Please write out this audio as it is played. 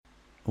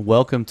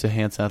Welcome to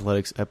Hanson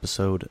Athletics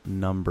episode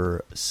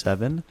number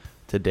 7.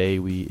 Today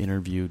we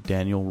interview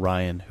Daniel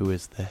Ryan, who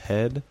is the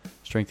head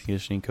strength and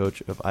conditioning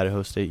coach of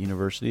Idaho State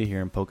University here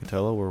in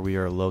Pocatello, where we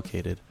are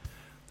located.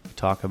 We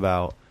talk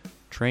about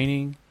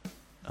training,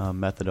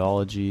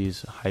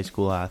 methodologies, high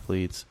school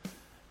athletes,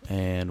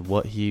 and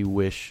what he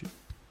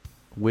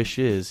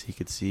wishes he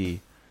could see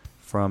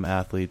from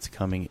athletes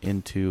coming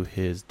into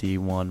his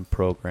D1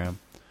 program.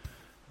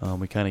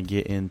 We kind of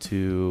get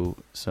into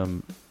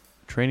some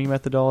training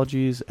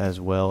methodologies as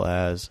well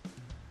as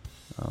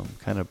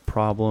kind of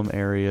problem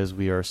areas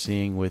we are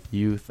seeing with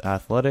youth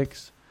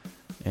athletics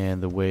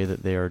and the way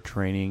that they are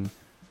training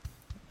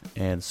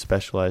and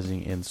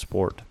specializing in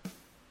sport.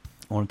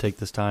 I want to take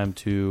this time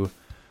to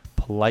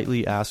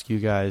politely ask you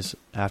guys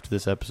after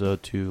this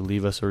episode to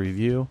leave us a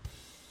review.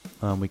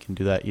 We can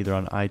do that either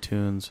on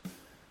iTunes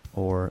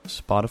or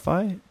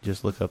Spotify.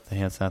 Just look up the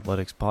Hanson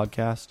Athletics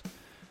podcast,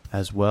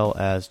 as well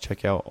as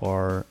check out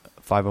our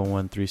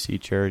 501(c)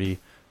 charity,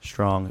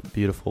 Strong,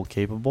 Beautiful,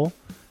 Capable.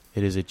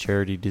 It is a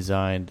charity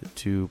designed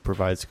to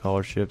provide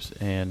scholarships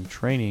and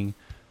training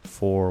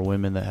for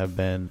women that have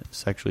been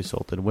sexually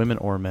assaulted, women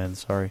or men,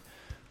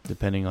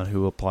 depending on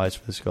who applies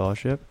for the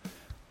scholarship.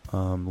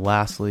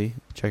 Lastly,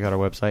 check out our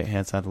website,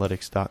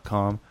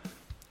 hansonathletics.com.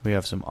 We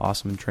have some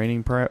awesome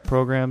training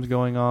programs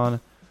going on,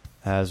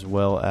 as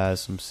well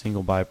as some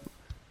single by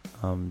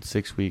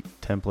 6-week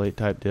template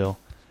type deal.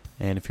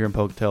 And if you're in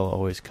Pocatello,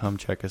 always come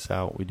check us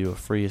out. We do a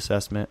free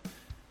assessment,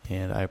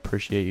 and I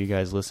appreciate you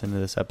guys listening to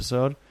this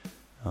episode.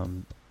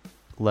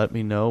 Let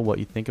me know what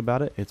you think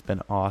about it. It's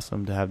been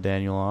awesome to have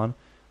Daniel on,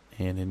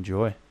 and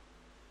enjoy.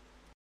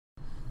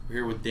 We're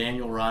here with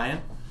Daniel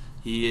Ryan.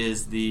 He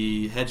is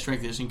the head strength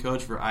and conditioning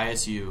coach for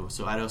ISU,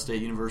 so Idaho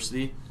State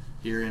University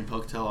here in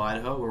Pocatello,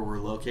 Idaho, where we're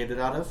located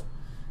out of.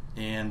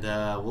 And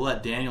we'll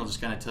let Daniel just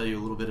kind of tell you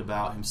a little bit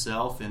about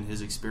himself and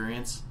his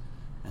experience,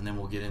 and then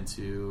we'll get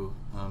into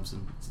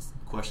some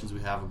questions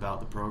we have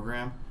about the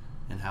program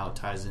and how it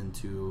ties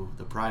into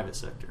the private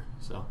sector.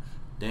 So,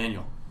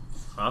 Daniel.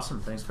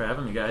 Awesome. Thanks for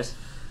having me, guys.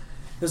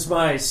 This is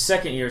my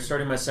second year,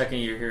 starting my second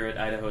year here at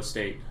Idaho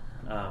State,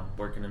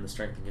 working in the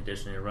strength and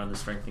conditioning. I run the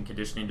strength and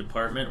conditioning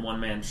department,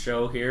 one-man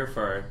show here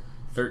for our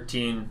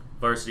 13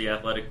 varsity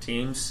athletic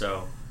teams,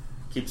 so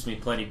keeps me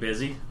plenty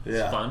busy.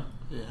 It's fun.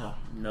 Yeah.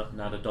 No,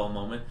 not a dull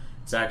moment.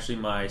 It's actually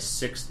my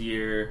 6th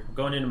year,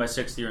 going into my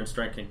 6th year in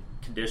strength and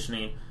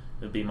conditioning.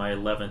 It would be my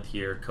 11th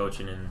year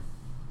coaching in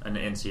an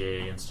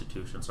NCAA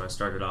institution. So I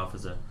started off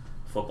as a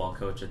football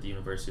coach at the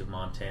University of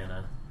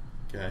Montana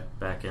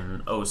back in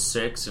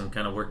 2006 and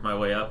kind of worked my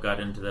way up, got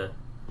into the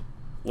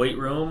weight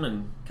room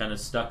and kind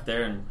of stuck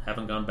there and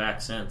haven't gone back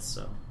since.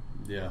 So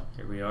here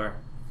we are.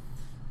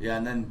 Yeah,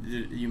 and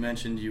then you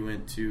mentioned you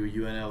went to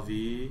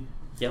UNLV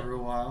for a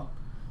while.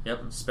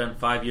 Yep, spent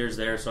 5 years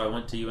there. So I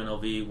went to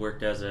UNLV,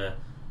 worked as a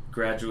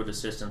graduate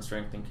assistant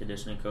strength and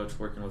conditioning coach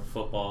working with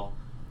football.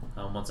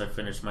 Once I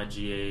finished my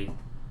GA,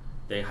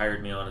 they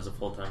hired me on as a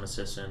full-time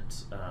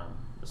assistant,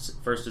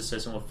 first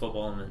assistant with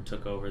football, and then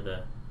took over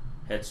the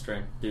head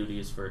strength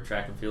duties for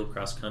track and field,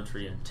 cross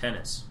country, and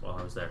tennis while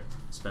I was there.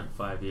 Spent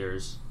 5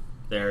 years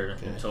there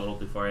in total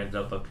before I ended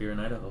up here in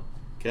Idaho.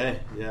 Okay,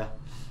 yeah.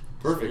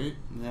 Perfect. Sweet.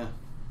 Yeah.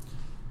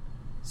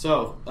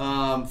 So,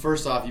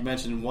 first off, you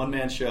mentioned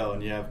one-man show,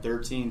 and you have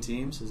 13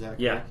 teams, is that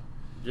correct? Yeah,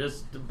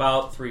 just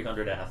about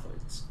 300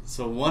 athletes.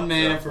 So one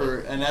man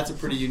and that's a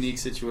pretty unique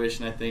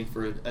situation, I think,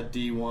 for a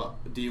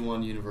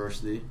D1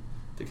 university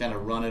to kind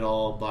of run it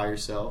all by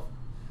yourself.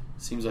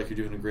 Seems like you're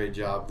doing a great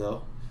job,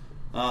 though.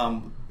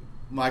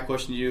 My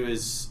question to you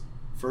is,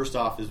 first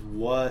off, is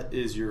what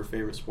is your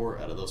favorite sport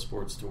out of those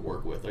sports to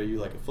work with? Are you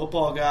like a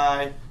football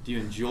guy? Do you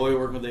enjoy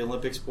working with the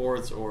Olympic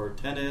sports or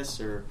tennis,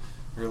 or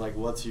like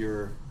what's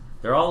your?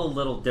 They're all a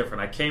little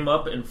different. I came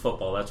up in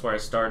football. That's where I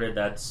started.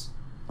 That's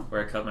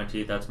where I cut my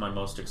teeth. That's my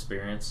most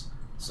experience.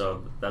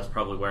 So that's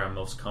probably where I'm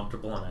most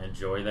comfortable, and I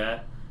enjoy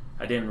that.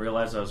 I didn't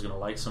realize I was going to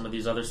like some of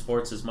these other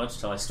sports as much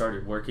till I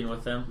started working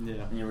with them.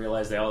 Yeah. And you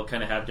realize they all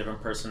kind of have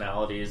different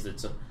personalities.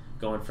 It's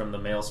going from the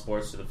male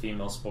sports to the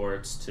female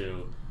sports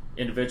to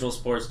individual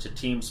sports to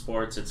team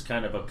sports. It's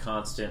kind of a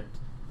constant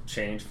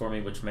change for me,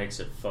 which makes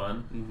it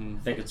fun. Mm-hmm.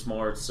 I think it's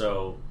more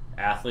so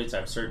athletes. I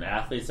have certain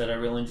athletes that I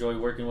really enjoy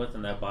working with,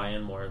 and that buy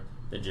in more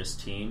than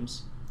just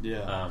teams.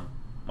 Yeah.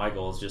 My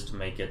goal is just to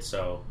make it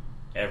so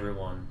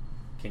everyone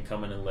can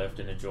come in and lift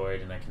and enjoy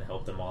it, and I can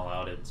help them all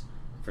out. It's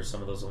for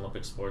some of those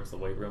Olympic sports, the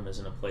weight room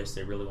isn't a place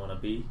they really want to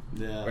be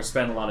or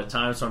spend a lot of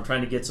time. So I'm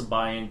trying to get some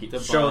buy-in,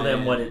 show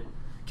them what it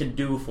can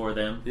do for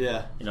them.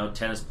 Yeah,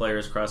 tennis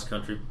players, cross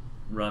country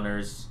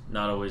runners,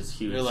 not always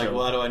huge. They're like, so,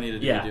 what do I need to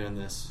do doing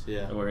this?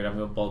 Yeah, I'm worried I'm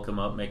going to bulk them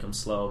up, make them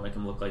slow, make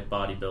them look like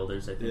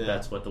bodybuilders. I think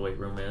that's what the weight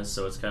room is.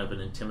 So it's kind of an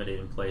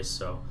intimidating place.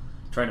 So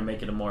trying to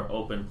make it a more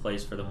open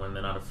place for them when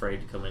they're not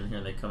afraid to come in here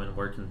and they come and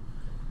work and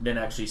then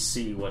actually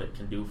see what it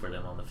can do for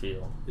them on the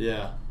field.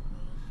 Yeah,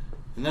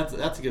 and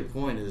that's a good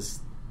point. Is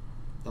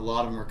a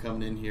lot of them are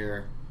coming in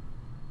here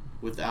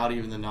without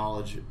even the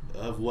knowledge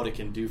of what it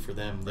can do for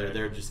them.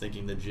 They're just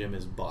thinking the gym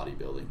is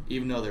bodybuilding,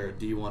 even though they're a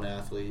D1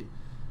 athlete.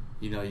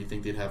 You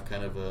think they'd have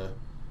kind of a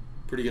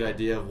pretty good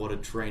idea of what a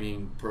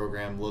training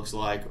program looks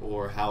like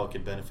or how it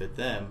could benefit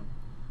them,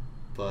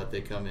 but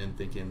they come in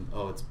thinking,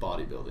 oh, it's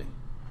bodybuilding.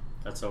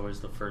 That's always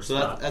the first. So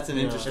thought. that's an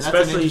interesting. Especially-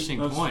 That's an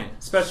interesting point.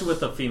 Especially with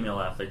the female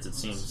athletes, it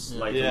seems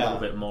like a Yeah. little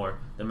bit more.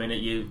 The minute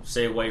you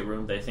say weight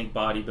room, they think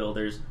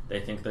bodybuilders. They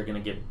think they're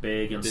going to get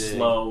big and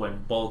slow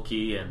and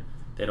bulky, and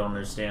they don't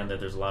understand that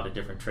there's a lot of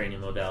different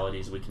training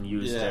modalities we can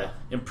use to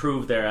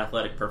improve their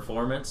athletic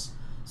performance.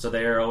 So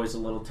they are always a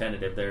little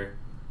tentative.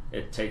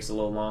 It takes a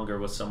little longer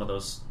with some of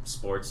those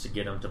sports to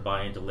get them to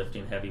buy into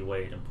lifting heavy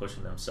weight and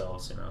pushing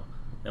themselves.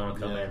 They want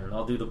to come in and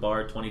I'll do the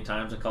bar 20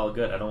 times and call it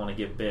good. I don't want to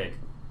get big.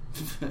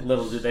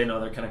 Little do they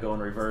know they're kind of going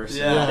reverse.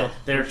 Yeah.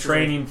 They're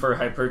training for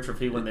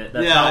hypertrophy when that's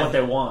not what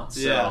they want.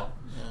 So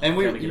and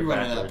gotta get you it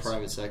run in that backwards.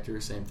 private sector,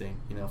 same thing.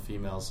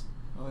 Females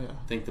Oh yeah.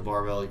 think the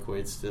barbell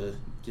equates to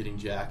getting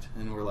jacked,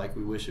 and we're like,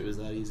 we wish it was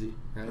that easy,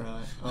 right?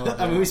 Right. Oh,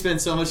 I mean, we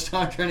spend so much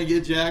time trying to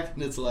get jacked,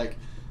 and it's like,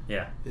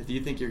 yeah, if you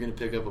think you're going to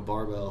pick up a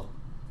barbell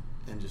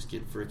and just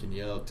get freaking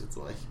yoked, it's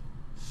like,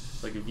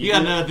 if you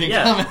got another thing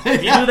coming. coming.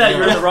 If you do that,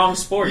 you're in the wrong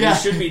sport. Yeah. You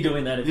should be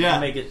doing that if you Yeah.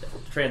 can make it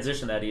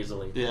transition that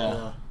easily.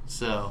 Yeah.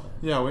 So.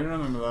 Yeah, we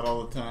run into that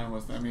all the time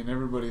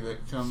everybody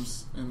that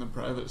comes in the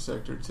private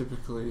sector,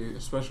 typically,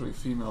 especially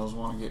females,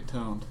 want to get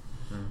toned.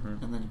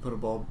 Mm-hmm. And then you put a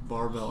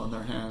barbell in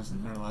their hands,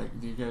 and they're like,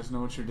 "Do you guys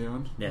know what you're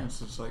doing?" Yeah. And it's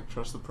just like,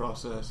 trust the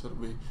process. It'll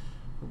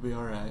be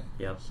all right.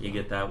 Yep. So. You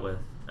get that with,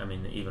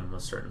 even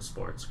with certain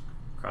sports.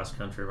 Cross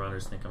country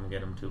runners think I'm going to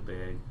get them too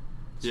big.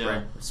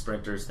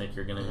 Sprinters think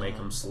you're going to make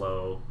them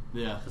slow.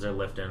 Yeah. Because they're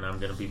lifting. I'm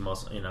going to be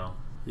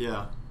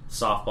Yeah.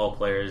 Softball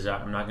players,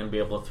 I'm not going to be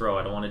able to throw.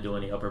 I don't want to do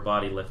any upper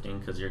body lifting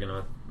because you're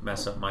going to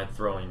mess up my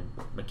throwing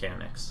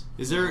mechanics.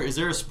 Is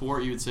there a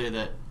sport you would say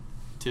that,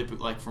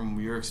 like from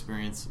your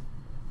experience,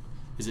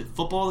 is it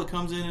football that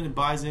comes in and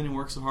buys in and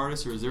works the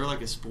hardest, or is there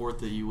like a sport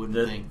that you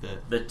wouldn't think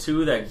that? The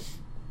two that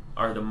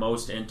are the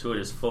most into it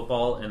is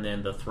football, and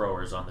then the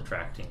throwers on the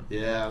track team.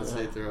 Yeah, I would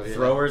say throw. Yeah.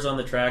 Throwers on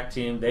the track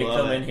team, they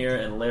Love come it. in here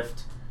and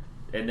lift,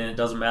 and then it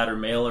doesn't matter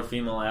male or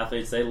female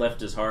athletes. They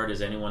lift as hard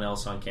as anyone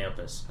else on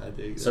campus. I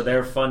dig that. So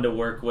they're fun to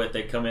work with.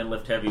 They come in,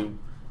 lift heavy.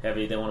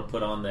 They want to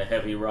put on the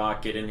heavy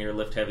rock, get in here,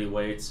 lift heavy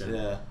weights,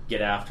 and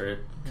get after it.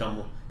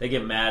 They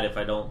get mad if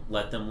I don't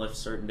let them lift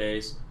certain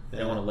days.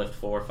 They want to lift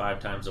 4 or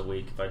 5 times a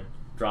week. If I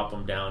drop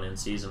them down in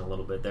season a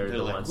little bit, they're the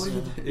like, ones. "What are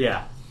you doing?"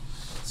 Yeah.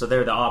 So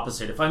they're the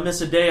opposite. If I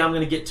miss a day, I'm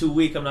going to get too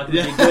weak. I'm not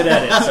going to be good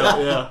at it. So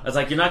I was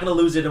like, you're not going to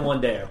lose it in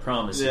one day. I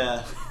promise you.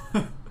 Yeah.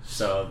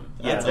 So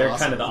That's they're awesome.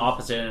 kind of the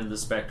opposite end of the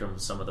spectrum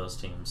of some of those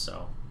teams.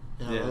 So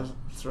Yeah, those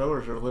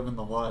throwers are living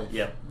the life.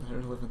 Yep. They're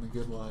living the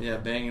good life. Yeah,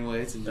 banging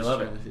weights and they just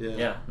love it. trying to,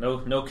 Yeah.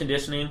 No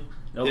conditioning,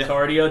 no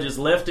cardio, just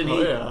lift and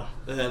eat. Yeah.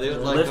 Yeah, they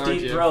would like Lift, our eat,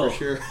 gym throw. for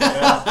sure.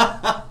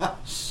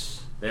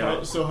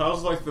 So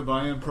how's the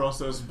buy-in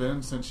process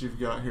been since you've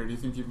got here? Do you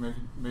think you've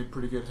made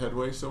pretty good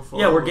headway so far?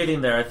 Yeah, we're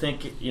getting there. I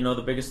think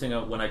the biggest thing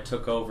when I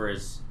took over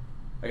is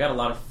I got a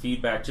lot of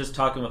feedback. Just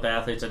talking with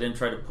athletes, I didn't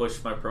try to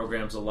push my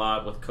programs a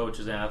lot with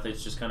coaches and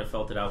athletes. Just kind of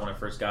felt it out when I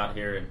first got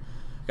here, and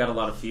got a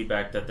lot of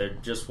feedback that there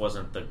just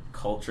wasn't the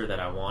culture that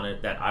I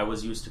wanted, that I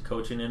was used to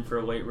coaching in for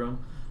a weight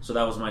room. So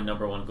that was my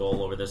number one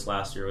goal over this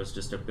last year, was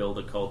just to build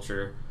a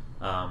culture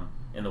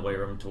in the weight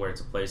room to where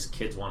it's a place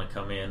kids want to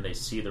come in, they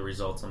see the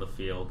results on the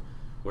field.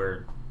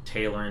 We're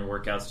tailoring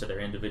workouts to their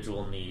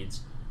individual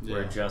needs. Yeah.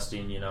 We're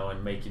adjusting,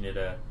 and making it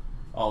a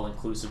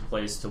all-inclusive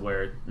place to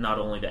where not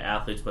only the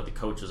athletes but the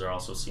coaches are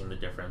also seeing the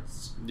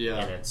difference in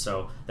it.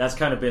 So that's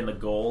kind of been the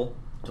goal,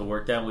 to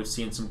work that. We've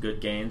seen some good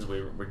gains.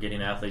 We're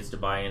getting athletes to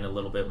buy in a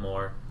little bit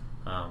more.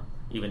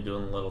 Even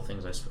doing little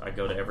things. I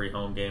go to every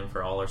home game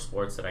for all our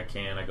sports that I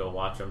can. I go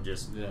watch them.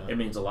 It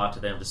means a lot to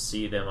them to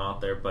see them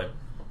out there. But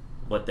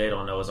what they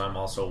don't know is I'm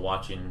also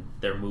watching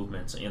their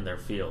movements in their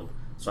field.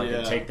 So I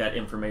can take that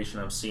information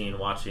I'm seeing,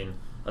 watching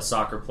a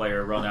soccer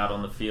player run out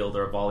on the field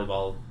or a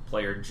volleyball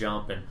player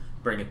jump, and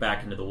bring it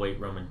back into the weight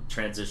room and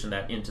transition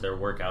that into their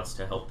workouts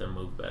to help them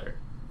move better.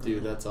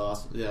 Dude, that's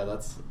awesome. Yeah,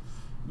 that's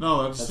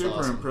super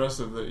awesome.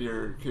 Impressive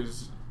that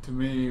because to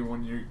me,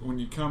 when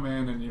you come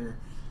in and you're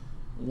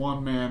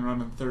one man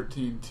running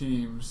 13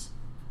 teams,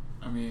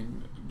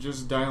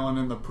 just dialing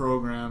in the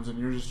programs and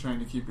you're just trying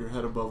to keep your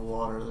head above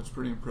water, that's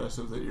pretty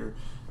impressive that you're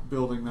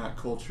building that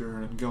culture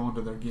and going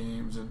to their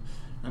games. And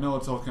I know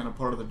it's all kind of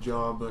part of the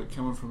job, but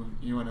coming from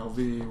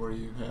UNLV where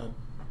you had,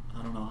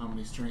 I don't know how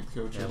many strength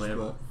coaches,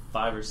 but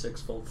 5 or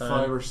 6 full time.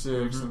 5 or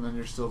 6, and then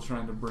you're still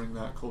trying to bring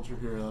that culture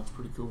here. That's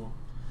pretty cool.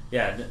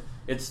 Yeah,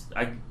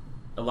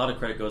 a lot of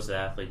credit goes to the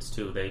athletes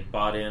too. They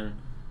bought in.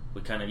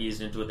 We kind of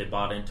eased into it. They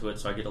bought into it,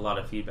 so I get a lot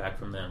of feedback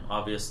from them.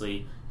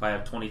 Obviously, if I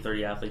have 20,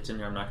 30 athletes in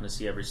here, I'm not going to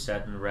see every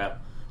set and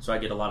rep, so I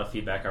get a lot of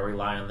feedback. I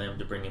rely on them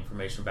to bring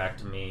information back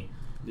to me.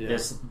 Yeah.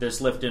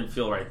 This lift didn't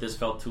feel right. This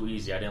felt too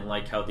easy. I didn't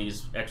like how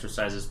these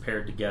exercises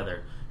paired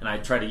together. And I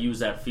try to use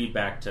that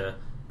feedback to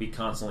be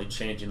constantly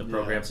changing the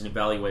programs and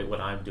evaluate what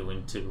I'm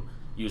doing too,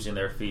 using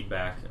their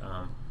feedback.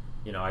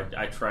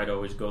 I try to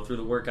always go through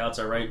the workouts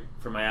I write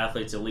for my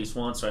athletes at least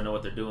once, so I know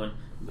what they're doing.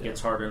 It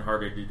gets harder and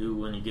harder to do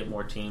when you get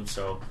more teams,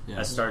 so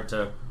I start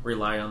to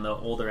rely on the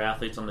older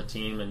athletes on the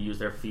team and use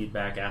their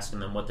feedback, asking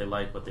them what they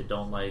like, what they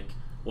don't like,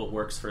 what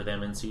works for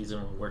them in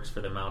season, what works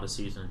for them out of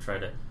season, and try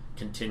to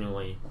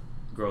continually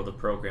grow the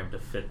program to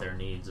fit their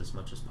needs as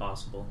much as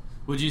possible.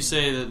 Would you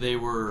say that they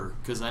were,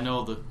 because I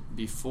know that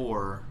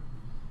before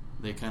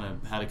they kind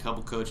of had a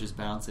couple coaches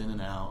bounce in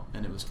and out,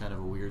 and it was kind of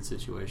a weird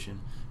situation.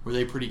 Were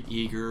they pretty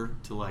eager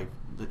to, like,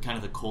 the kind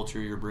of the culture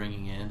you're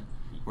bringing in?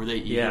 Were they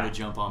eager to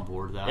jump on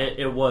board that?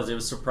 It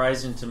was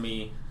surprising to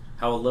me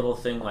how a little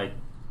thing like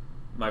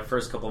my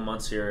first couple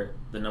months here,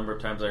 the number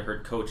of times I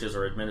heard coaches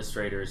or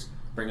administrators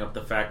bring up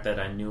the fact that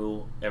I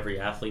knew every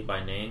athlete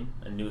by name.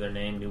 I knew their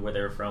name, knew where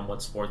they were from,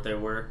 what sport they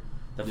were.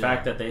 The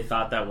fact that they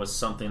thought that was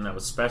something that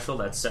was special,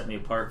 that set me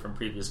apart from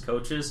previous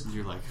coaches,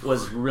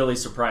 was really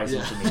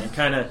surprising to me, and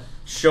kind of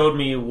showed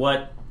me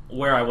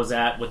where I was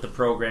at with the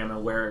program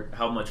and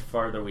how much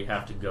farther we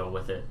have to go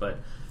with it. But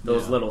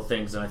those little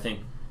things, and I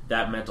think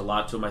that meant a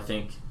lot to them. I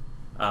think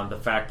the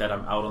fact that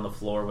I'm out on the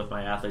floor with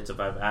my athletes, if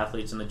I have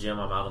athletes in the gym,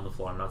 I'm out on the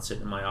floor. I'm not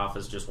sitting in my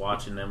office just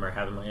watching them or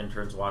having my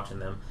interns watching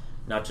them,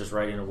 not just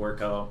writing a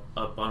workout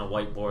up on a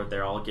whiteboard.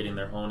 They're all getting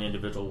their own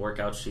individual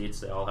workout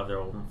sheets. They all have their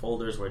own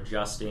folders. We're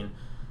adjusting.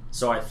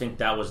 So I think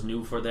that was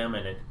new for them,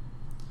 and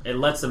it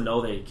lets them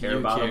know they care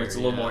about them. It's a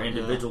little more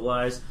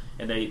individualized,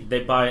 and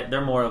they buy.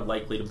 They're more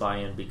likely to buy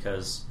in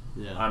because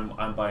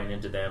I'm buying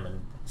into them and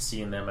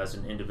seeing them as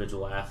an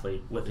individual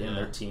athlete within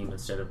their team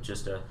instead of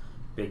just a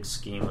big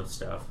scheme of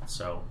stuff.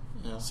 So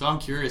I'm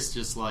curious,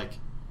 just like,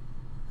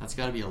 that's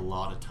got to be a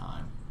lot of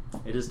time.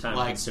 It is time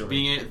consuming.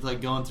 Being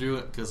going through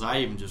it, because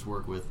I even just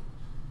work with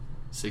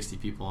 60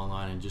 people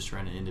online, and just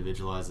trying to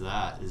individualize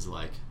that is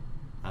like,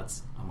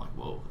 I'm like,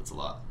 whoa, that's a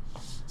lot.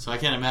 So I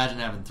can't imagine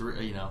having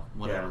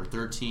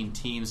 13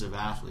 teams of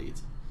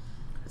athletes.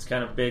 It's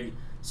kind of big.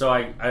 So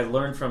I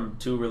learned from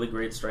two really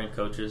great strength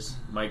coaches,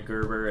 Mike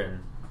Gerber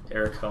and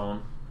Eric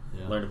Cohn.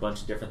 Learned a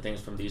bunch of different things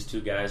from these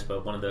two guys,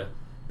 but one of the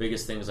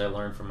biggest things I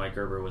learned from Mike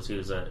Gerber was he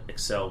was an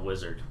Excel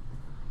wizard.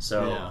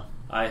 So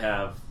I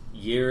have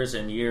years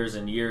and years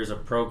and years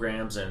of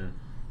programs and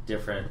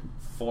different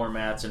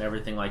formats and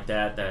everything like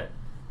that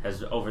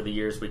has, over the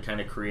years, we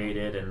kind of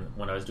created, and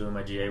when I was doing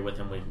my GA with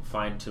him, we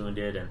fine-tuned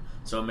it, and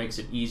so it makes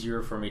it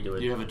easier for me to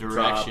You have a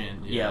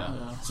direction.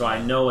 So I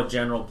know a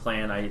general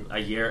plan. I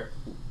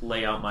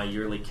lay out my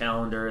yearly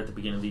calendar at the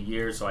beginning of the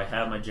year, so I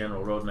have my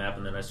general roadmap,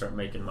 and then I start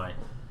making my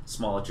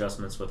small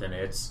adjustments within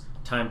it. It's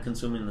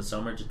time-consuming in the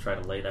summer to try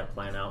to lay that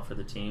plan out for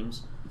the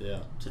teams,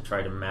 to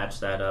try to match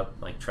that up.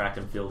 Like track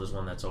and field is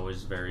one that's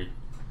always very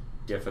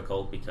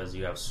difficult because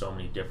you have so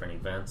many different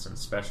events and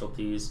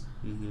specialties,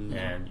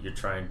 and you're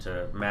trying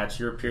to match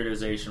your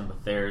periodization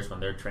with theirs. When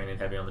they're training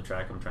heavy on the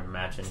track, I'm trying to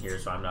match in here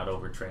so I'm not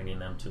overtraining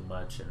them too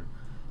much, and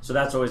so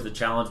that's always the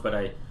challenge. But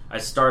I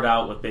start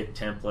out with big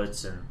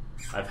templates, and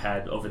I've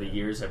had over the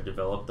years I've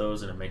developed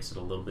those, and it makes it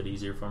a little bit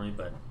easier for me.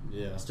 But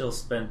I still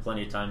spend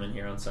plenty of time in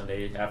here on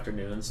Sunday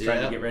afternoons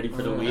trying to get ready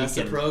for the week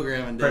and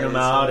print them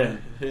out.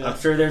 And I'm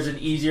sure there's an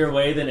easier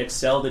way than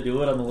Excel to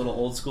do it. I'm a little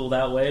old school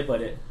that way,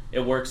 but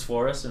it works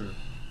for us. And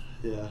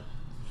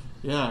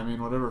I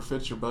mean, whatever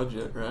fits your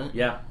budget, right?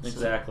 Yeah,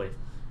 exactly.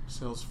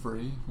 Excel's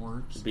free,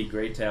 works. It'd be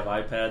great to have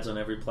iPads on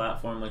every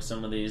platform like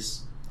some of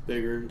these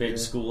big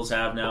schools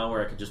have now,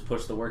 where I could just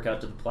push the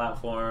workout to the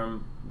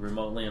platform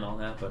remotely and all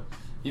that, but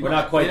we're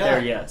not quite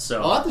there yet.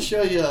 So I'll have to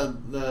show you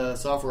the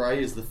software I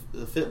use, the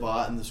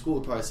Fitbot, and the school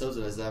would probably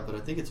subsidize that, but I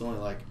think it's only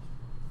like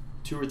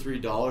 $2 or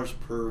 $3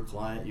 per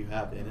client you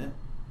have in it.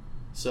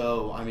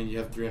 So, I mean, you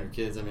have 300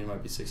 kids. I mean, it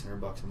might be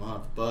 $600 a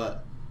month,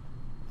 but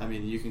I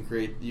mean, you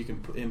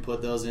can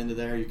input those into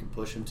there. You can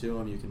push them to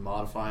them. You can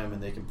modify them,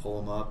 and they can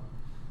pull them up,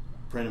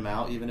 print them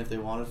out, even if they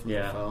want it from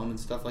their phone and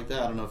stuff like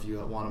that. I don't know if you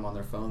want them on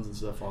their phones and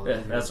stuff.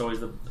 That's always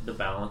the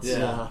balance.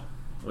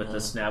 With the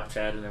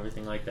Snapchat and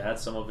everything like that.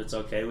 Some of it's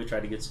okay. We try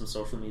to get some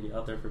social media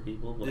out there for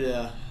people, but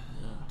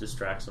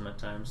distracts them at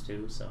times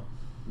too. So,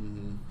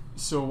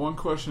 So one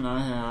question I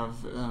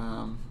have,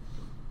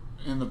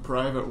 in the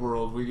private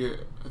world, we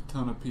get a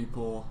ton of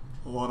people,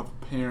 a lot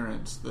of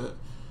parents that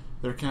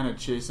they're kind of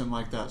chasing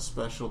like that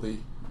specialty,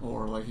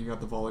 or like you got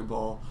the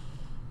volleyball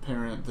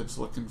parent that's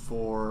looking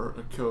for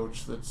a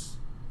coach that's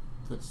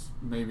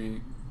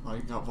maybe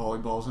like got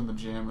volleyballs in the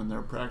gym and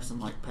they're practicing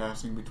like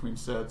passing between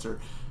sets, or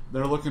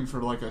they're looking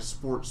for like a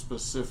sport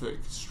specific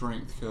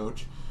strength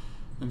coach.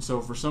 And so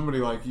for somebody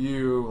like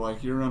you,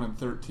 like you're running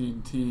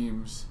 13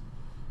 teams,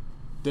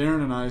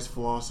 Darren and I's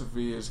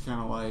philosophy is kind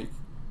of like,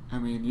 I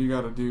mean, you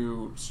got to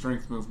do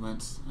strength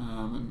movements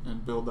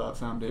and build that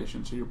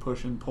foundation. So you're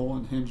pushing,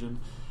 pulling, hinging,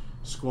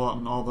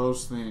 squatting, all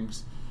those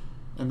things.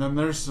 And then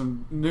there's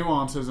some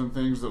nuances and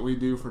things that we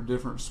do for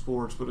different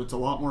sports, but it's a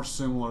lot more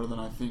similar than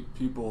I think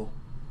people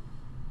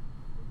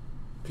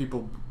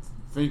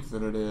think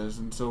that it is.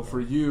 And so for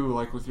you,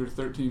 like with your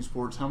 13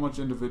 sports, how much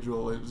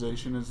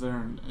individualization is there,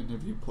 and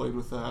have you played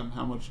with that, and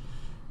how much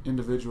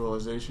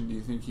individualization do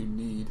you think you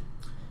need?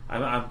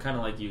 I'm kind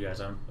of like you guys.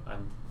 I'm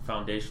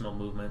foundational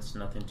movements,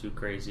 nothing too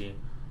crazy.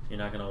 You're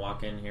not going to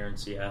walk in here and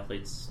see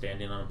athletes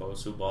standing on a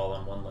BOSU ball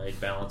on one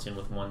leg, balancing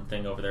with one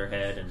thing over their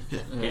head and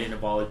hitting a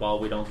volleyball.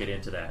 We don't get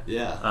into that.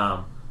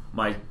 Yeah.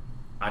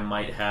 I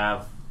might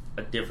have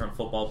a different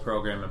football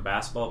program and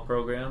basketball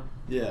program,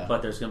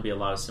 but there's going to be a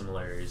lot of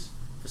similarities.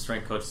 The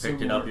strength coach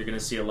picked it up. You're going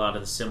to see a lot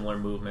of the similar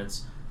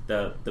movements.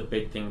 The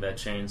big thing that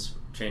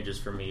changes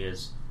for me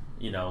is,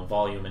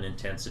 volume and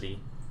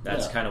intensity.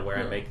 That's kind of where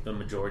I make the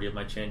majority of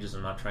my changes.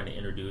 I'm not trying to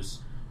introduce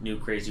new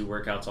crazy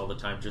workouts all the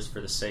time just for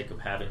the sake of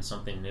having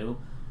something new.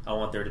 I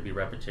want there to be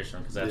repetition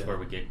because that's where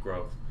we get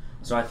growth.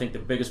 So I think the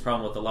biggest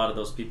problem with a lot of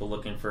those people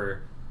looking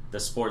for the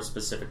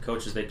sport-specific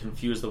coaches, they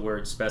confuse the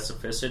word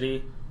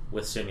specificity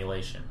with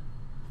simulation.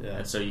 Yeah.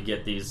 And so you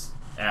get these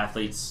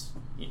athletes,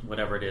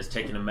 whatever it is,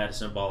 taking a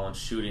medicine ball and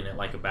shooting it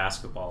like a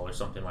basketball or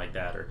something like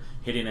that, or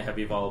hitting a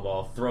heavy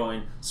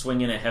volleyball,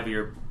 swinging a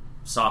heavier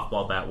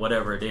softball bat,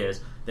 whatever it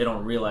is. They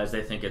don't realize,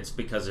 they think it's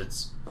because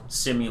it's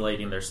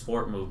simulating their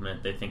sport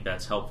movement. They think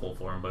that's helpful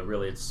for them, but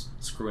really it's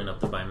screwing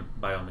up the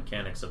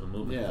biomechanics of a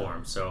movement for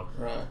them. So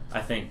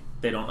I think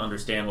they don't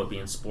understand what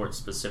being sport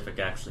specific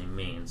actually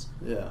means.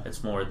 Yeah.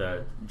 It's more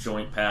the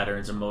joint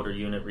patterns and motor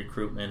unit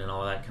recruitment and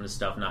all that kind of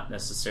stuff, not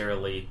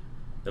necessarily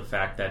the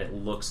fact that it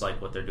looks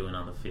like what they're doing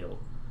on the field.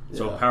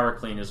 So power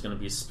clean is going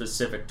to be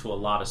specific to a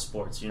lot of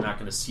sports. You're not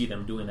going to see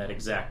them doing that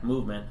exact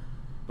movement,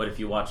 but if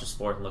you watch a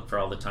sport and look for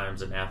all the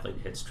times an athlete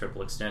hits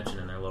triple extension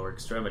in their lower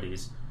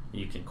extremities,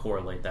 you can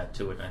correlate that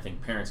to it. And I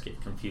think parents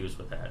get confused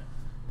with that.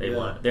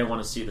 They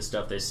want to see the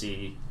stuff they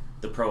see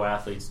the pro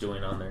athletes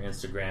doing on their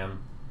Instagram,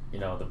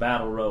 the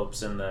battle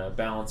ropes and the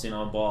balancing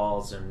on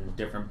balls and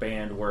different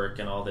band work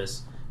and all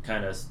this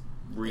kind of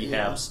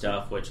rehab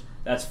stuff, which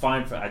that's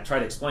fine for. I try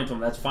to explain to them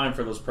that's fine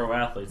for those pro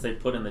athletes. They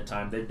put in the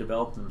time. They've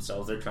developed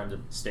themselves. They're trying to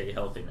stay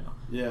healthy now.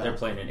 Yeah. They're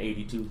playing an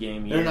 82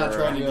 game year. They're not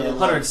trying to get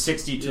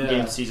 162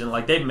 game season.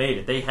 Like, they've made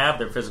it. They have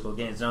their physical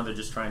gains. Now they're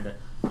just trying to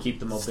keep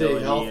the mobility.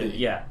 Stay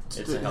healthy.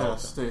 And,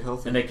 stay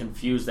healthy. And they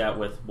confuse that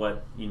with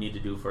what you need to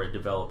do for a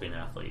developing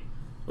athlete,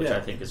 which I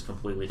think is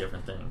completely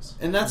different things.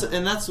 And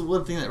that's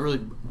one thing that really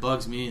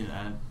bugs me, and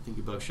I think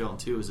it bugs Sheldon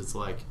too, is it's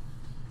like,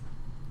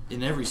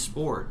 in every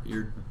sport,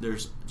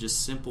 there's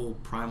just simple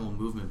primal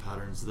movement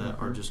patterns that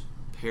are just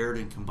paired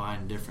and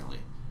combined differently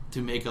to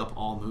make up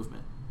all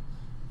movement.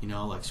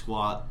 Like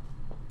squat,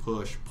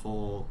 push,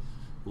 pull,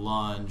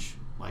 lunge,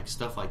 like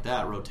stuff like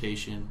that,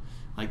 rotation.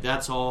 Like,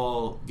 that's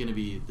all going to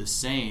be the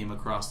same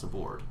across the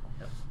board.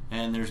 Yep.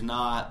 And there's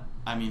not,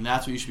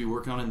 that's what you should be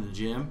working on in the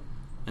gym.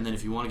 And then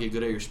if you want to get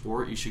good at your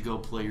sport, you should go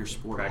play your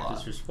sport a lot.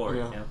 Practice your sport,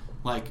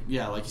 Like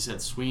you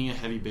said, swinging a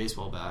heavy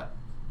baseball bat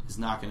is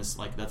not going to,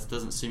 that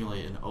doesn't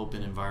simulate an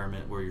open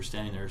environment where you're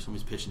standing there,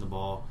 somebody's pitching the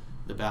ball,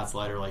 the bat's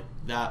lighter. Like,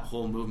 that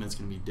whole movement's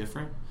going to be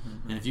different.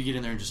 Mm-hmm. And if you get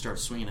in there and just start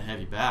swinging a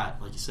heavy bat,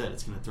 like you said,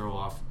 it's going to throw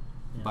off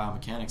the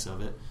biomechanics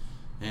of it.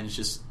 And it's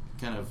just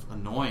kind of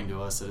annoying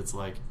to us that it's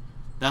like,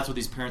 that's what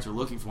these parents are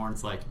looking for. And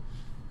it's like,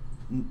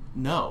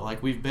 no.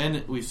 Like, we've been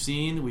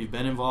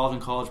involved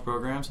in college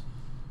programs,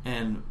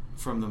 and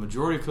from the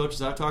majority of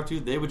coaches I've talked to,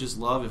 they would just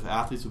love if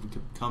athletes would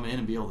come in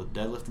and be able to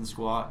deadlift and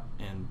squat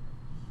and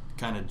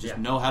kind of just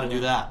know how to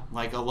do that,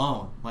 like,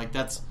 alone. Like,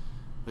 that's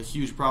a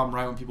huge problem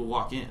right when people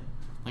walk in.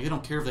 Like, they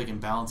don't care if they can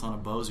balance on a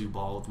BOSU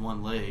ball with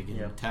one leg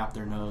and tap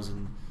their nose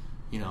and,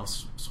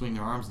 swing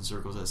their arms in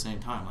circles at the same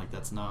time. Like,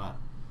 that's not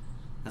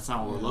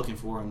what we're looking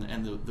for.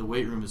 And the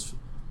weight room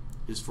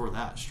is for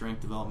that,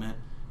 strength development,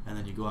 and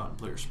then you go out and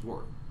play your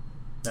sport.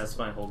 That's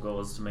my whole goal,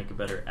 is to make a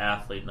better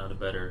athlete, not a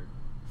better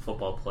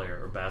football player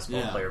or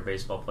basketball player,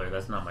 baseball player.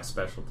 That's not my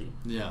specialty.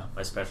 Yeah.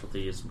 My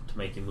specialty is to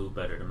make you move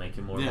better, to make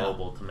you more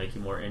mobile, to make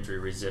you more injury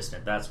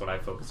resistant. That's what I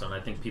focus on.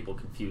 I think people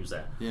confuse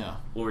that. Yeah.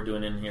 What we're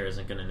doing in here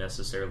isn't going to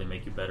necessarily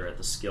make you better at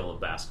the skill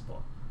of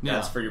basketball. Yeah.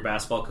 That's for your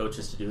basketball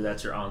coaches to do.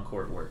 That's your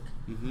on-court work.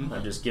 Mm-hmm.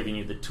 I'm just giving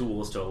you the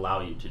tools to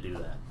allow you to do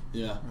that.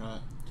 Yeah. Right.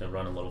 To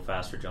run a little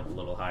faster, jump a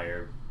little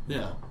higher.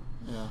 Yeah.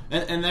 Yeah.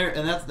 And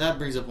that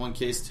brings up one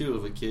case too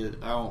of a kid.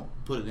 I won't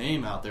put a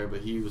name out there, but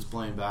he was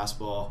playing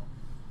basketball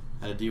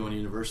at a D1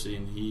 university,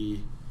 and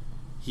he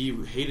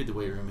hated the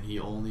weight room, and he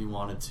only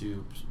wanted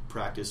to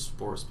practice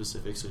sport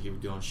specific. So he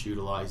would go and shoot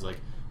a lot. He's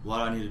like, "Why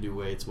do I need to do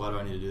weights? Why do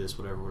I need to do this?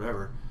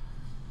 Whatever."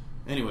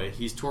 Anyway,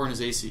 he tore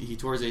his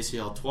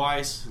ACL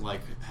twice.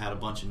 Like, had a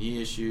bunch of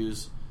knee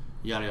issues,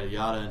 yada yada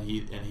yada,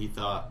 and he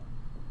thought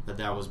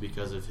that was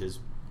because of his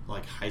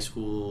like high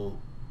school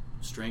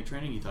strength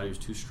training. He thought he was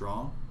too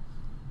strong,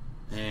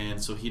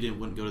 and so he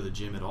wouldn't go to the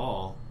gym at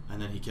all.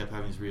 And then he kept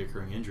having these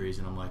reoccurring injuries,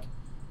 and I'm like,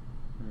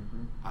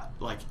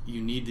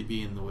 you need to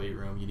be in the weight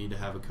room. You need to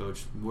have a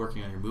coach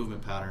working on your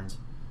movement patterns.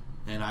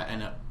 And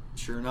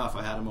sure enough,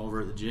 I had him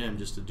over at the gym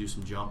just to do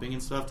some jumping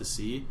and stuff to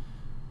see.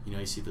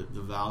 You see the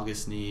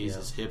valgus knees,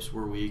 his hips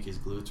were weak, his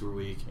glutes were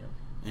weak,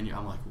 and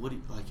I'm like, what do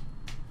you like?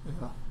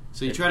 Yeah.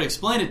 So you try to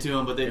explain it to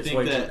them, but they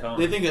think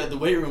that the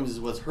weight room is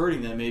what's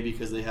hurting them, maybe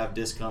because they have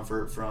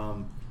discomfort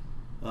from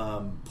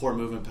poor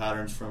movement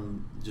patterns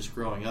from just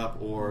growing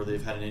up, or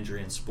they've had an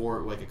injury in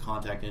sport, like a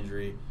contact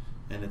injury,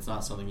 and it's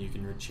not something you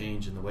can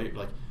change in the weight.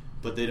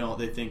 But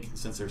they think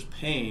since there's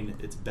pain,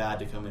 it's bad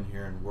to come in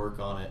here and work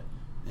on it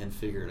and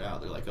figure it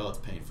out. They're like, oh, it's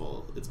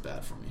painful, it's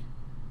bad for me.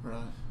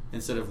 Right.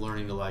 Instead of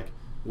learning to like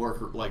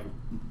work, like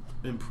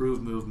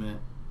improve movement,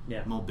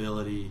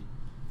 mobility,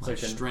 like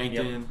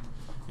strengthen,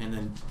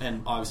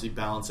 and obviously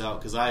balance out.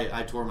 Because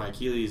I tore my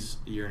Achilles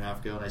a year and a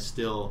half ago, and I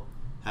still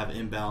have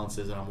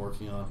imbalances that I'm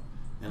working on.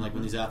 And like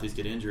when these athletes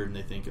get injured and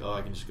they think, oh,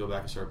 I can just go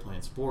back and start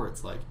playing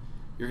sports, like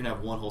you're gonna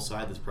have one whole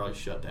side that's probably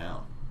shut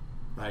down,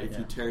 right? If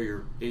you tear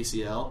your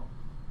ACL,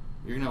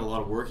 you're gonna have a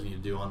lot of work you need to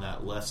do on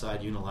that left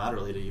side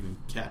unilaterally to even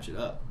catch it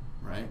up,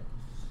 right?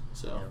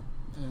 So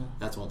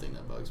that's one thing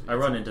that bugs me. I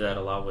run into that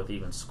a lot with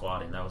even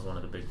squatting. That was one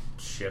of the big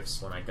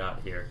shifts when I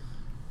got here,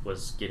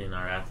 was getting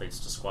our athletes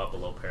to squat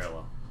below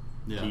parallel.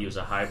 To use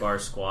a high bar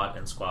squat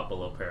and squat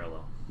below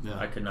parallel.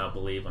 I could not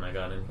believe when I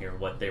got in here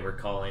what they were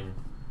calling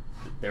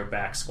their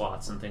back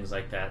squats and things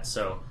like that.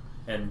 So,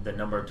 and the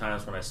number of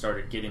times when I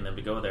started getting them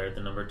to go there, the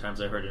number of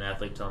times I heard an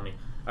athlete tell me,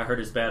 I heard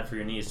it's bad for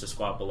your knees to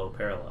squat below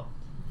parallel.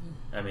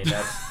 I mean,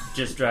 that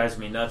just drives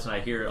me nuts, and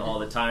I hear it all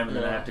the time, and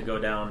then I have to go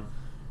on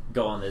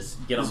my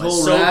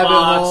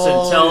soapbox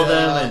and tell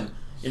them, and,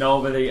 you know,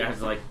 over the,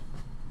 I've like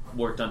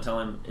worked on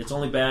telling them it's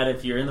only bad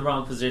if you're in the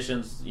wrong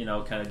positions, you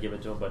know, kind of give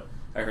it to them. But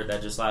I heard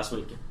that just last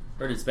week. I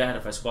heard it's bad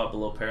if I squat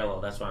below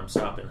parallel. That's why I'm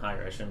stopping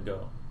higher. I shouldn't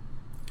go.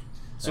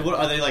 So what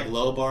are they, like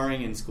low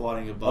barring and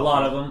squatting above? A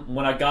lot of them.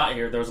 When I got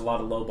here, there was a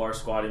lot of low bar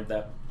squatting,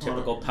 that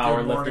typical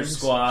power lifter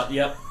squat.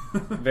 Yep.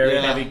 Very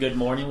heavy good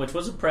morning, which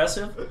was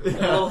impressive. A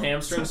little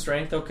hamstring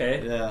strength,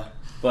 okay. Yeah.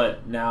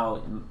 But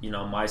now, you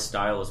know, my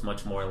style is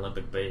much more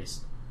Olympic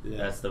based. Yeah.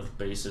 That's the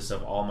basis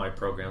of all my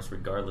programs,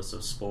 regardless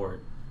of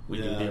sport. We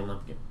do the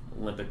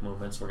Olympic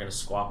movements. We're going to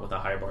squat with a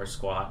high bar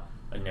squat,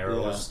 a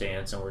narrower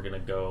stance, and we're going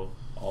to go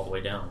all the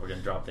way down. We're going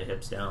to drop the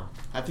hips down.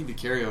 I think the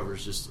carryover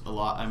is just a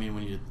lot. I mean,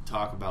 when you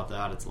talk about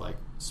that, it's like,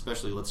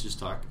 especially let's just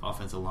talk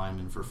offensive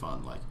linemen for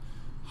fun, like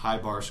high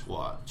bar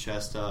squat,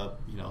 chest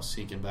up, you know,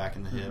 sinking back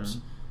in the hips,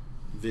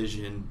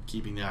 vision,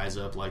 keeping the eyes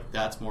up. Like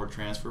that's more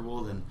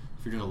transferable than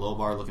if you're doing a low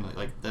bar, looking at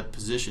like that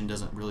position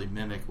doesn't really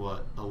mimic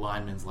what a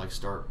lineman's like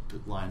start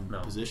line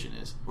position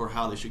is, or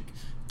how they should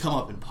come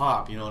up and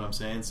pop. You know what I'm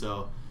saying?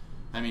 So,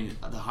 I mean,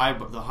 the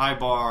high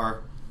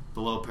bar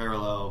below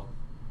parallel,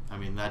 I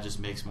mean, that just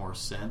makes more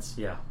sense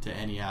to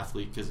any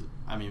athlete because,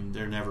 I mean,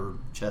 they're never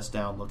chest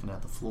down looking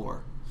at the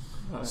floor.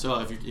 So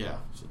if you,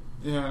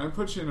 and it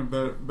puts you in a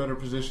better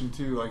position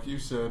too, like you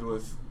said.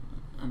 With,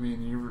 I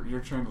mean, you're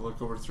trying to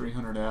look over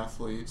 300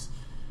 athletes.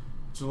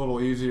 It's a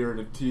little easier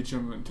to teach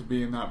them to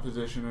be in that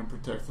position and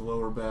protect the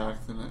lower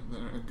back than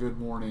a good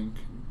morning,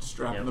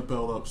 strapping the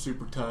belt up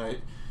super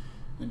tight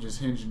and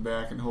just hinging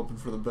back and hoping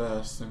for the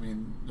best. I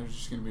mean, there's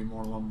just going to be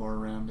more lumbar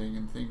rounding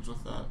and things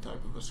with that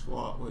type of a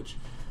squat, which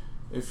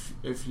if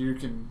you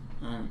can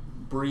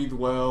breathe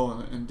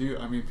well and do,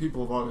 I mean,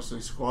 people have obviously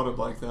squatted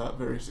like that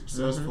very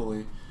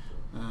successfully,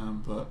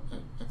 but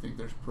I think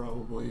there's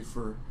probably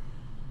for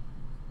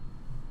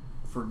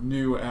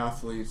new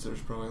athletes,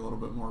 there's probably a little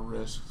bit more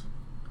risk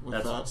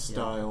with that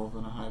style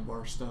than a high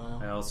bar style.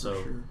 I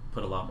also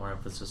put a lot more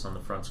emphasis on the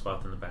front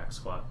squat than the back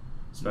squat,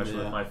 especially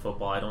with my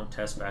football. I don't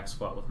test back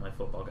squat with my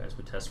football guys.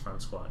 We test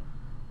front squat.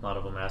 A lot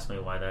of them ask me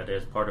why that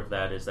is. Part of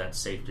that is that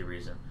safety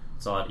reason.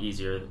 It's a lot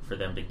easier for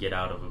them to get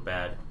out of a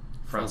bad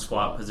front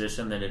squat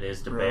position than it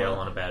is to bail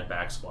on a bad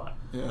back squat.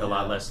 They're a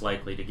lot less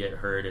likely to get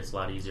hurt. It's a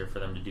lot easier for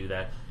them to do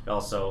that.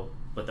 Also,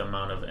 with the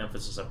amount of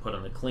emphasis I put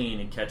on the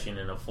clean and catching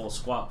in a full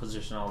squat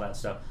position, all that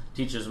stuff,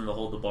 teaches them to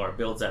hold the bar,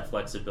 builds that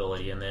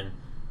flexibility. And then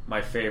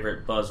my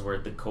favorite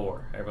buzzword, the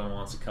core. Everyone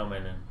wants to come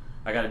in and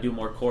I got to do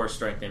more core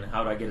strengthening.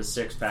 How do I get a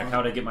six-pack?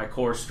 How do I get my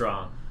core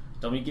strong?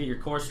 Don't you get your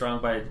core strong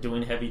by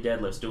doing heavy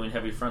deadlifts, doing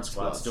heavy front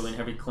squats, doing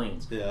heavy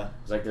cleans?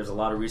 It's like there's a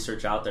lot of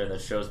research out there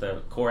that shows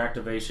that core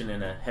activation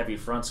in a heavy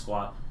front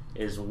squat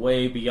is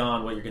way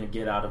beyond what you're going to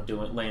get out of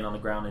laying on the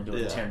ground and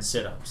doing 10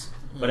 sit-ups.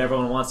 But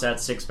everyone wants that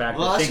six-pack.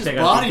 Well, that's just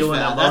body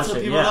fat. That's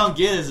what people don't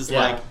get is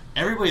like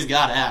everybody's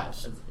got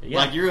abs.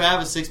 Like you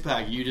have a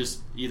six-pack, you just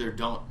either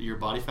don't, your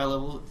body fat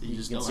level, you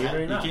just don't have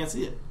it. You can't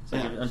see it.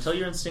 Like until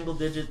you're in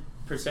single-digit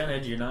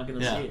percentage, you're not going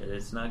to see it.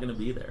 It's not going to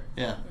be there.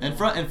 And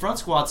front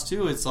squats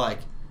too. It's like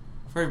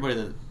for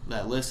everybody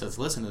that's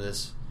listening to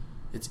this,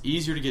 it's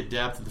easier to get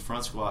depth at the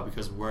front squat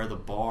because where the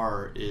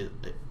bar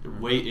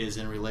weight is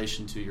in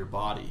relation to your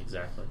body.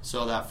 Exactly.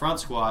 So that front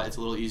squat, it's a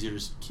little easier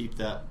to keep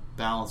that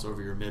balance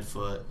over your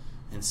midfoot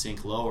and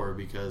sink lower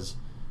because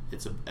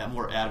it's a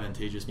more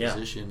advantageous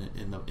position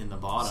in the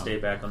bottom. Stay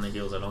back on the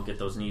heels. I don't get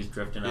those knees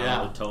drifting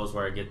out of the toes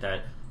where I get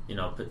that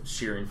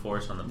shearing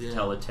force on the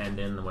patella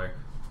tendon where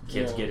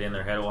kids get in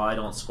their head, well, I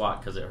don't squat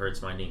because it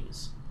hurts my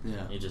knees.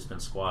 You've just been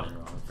squatting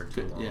wrong for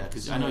too long. Yeah,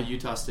 because I know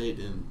Utah State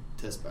didn't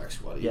test back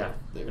squat either.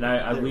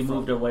 And we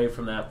moved away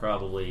from that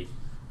probably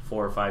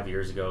 4 or 5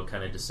 years ago,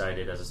 kind of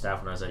decided as a staff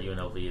when I was at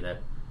UNLV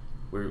that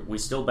we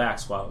still back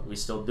squat. We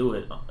still do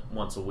it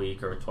once a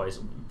week or twice,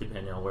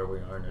 depending on where we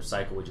are in our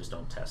cycle. We just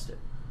don't test it.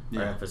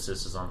 Our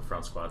emphasis is on the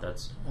front squat.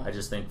 I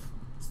just think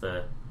it's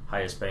the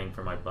highest bang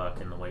for my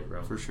buck in the weight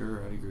room. For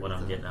sure, I agree when with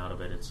I'm getting out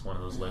of it. It's one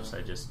of those lifts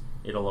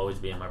it'll always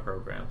be in my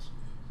programs.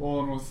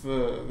 Well, and with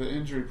the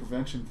injury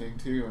prevention thing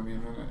too, I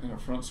mean, in a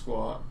front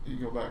squat, you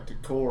go back to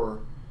core.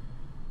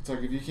 It's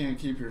like if you can't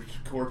keep your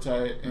core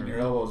tight and your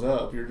elbows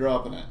up, you're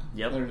dropping it.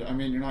 Yep. I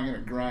mean, you're not going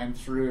to grind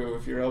through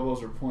if your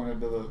elbows are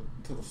pointed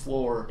to the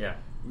floor. Yeah.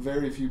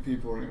 Very few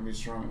people are going to be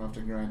strong enough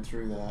to grind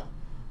through that.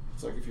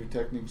 It's like if your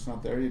technique's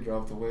not there, you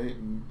drop the weight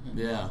and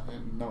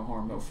no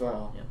harm, no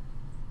foul. Yep.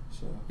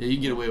 So Yeah, you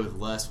can get away with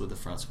less with the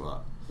front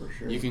squat. for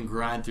sure, You can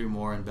grind through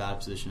more in bad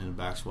position in a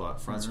back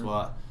squat. Front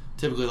squat,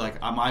 typically,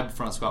 like my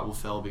front squat will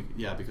fail,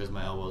 because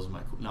my elbows,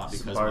 not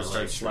because The my bars leg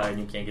start strength. sliding,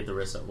 you can't get the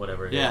wrist up,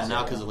 whatever it is. Yeah,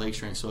 not because of leg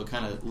strength. So it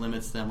kind of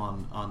limits them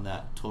on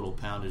that total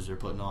poundage they're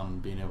putting on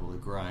and being able to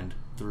grind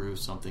through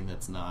something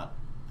that's not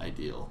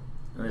ideal.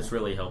 And it's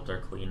really helped our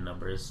clean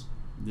numbers.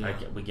 Yeah.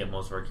 We get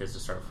most of our kids to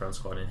start front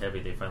squatting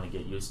heavy. They finally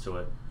get used to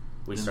it.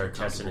 We Then start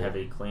they're testing comfortable.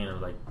 heavy clean,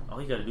 and like all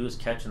you got to do is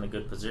catch in the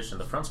good position.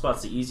 The front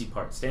squat's the easy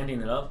part.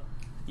 Standing it up,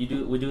 we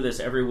do this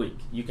every week.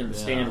 You can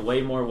stand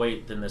way more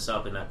weight than this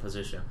up in that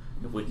position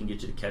if we can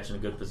get you to catch in a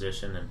good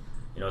position, and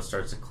it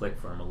starts to click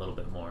for them a little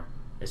bit more.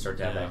 They start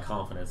to have that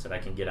confidence that I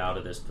can get out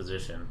of this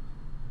position.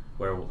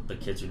 Where the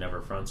kids who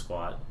never front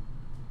squat,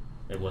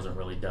 it wasn't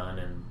really done,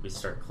 and we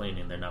start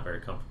cleaning. They're not very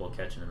comfortable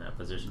catching in that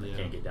position. They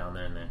can't get down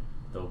there, and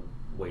the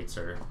weights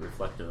are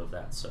reflective of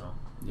that. So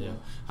Yeah.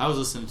 I was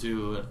listening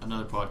to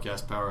another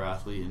podcast, Power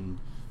Athlete, and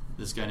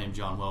this guy named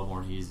John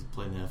Wellborn, he's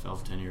played in the NFL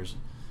for 10 years,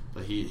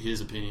 but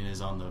his opinion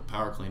is on the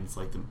power clean. It's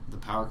like the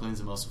power clean is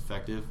the most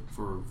effective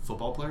for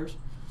football players,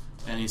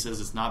 and he says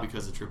it's not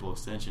because of triple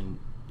extension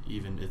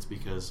even, it's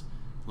because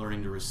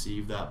learning to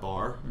receive that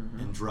bar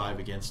and drive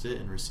against it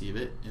and receive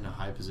it in a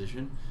high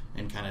position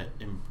and kind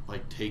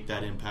of take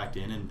that impact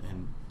in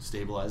and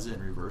stabilize it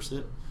and reverse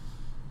it.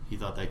 He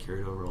thought that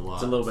carried over a lot.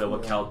 it's a little bit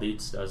what Cal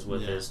Dietz does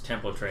with Yeah. his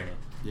tempo training.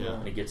 Yeah.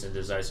 And he gets into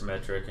his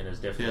isometric and his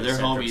different Yeah, they're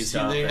eccentric homies.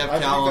 stuff. They and have I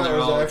Cal think on that there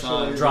was all the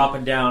actually- time.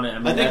 dropping down. I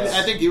mean,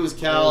 I think it was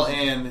Cal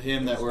and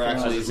him that were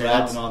actually I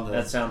rapping was on the.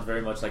 that sounds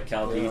very much like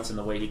Cal Yeah. Dietz and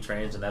the way he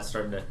trains, and that's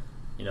starting to,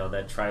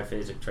 that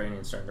triphasic training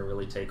is starting to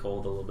really take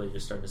hold a little bit. You're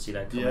starting to see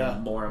that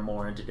coming more and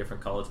more into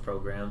different college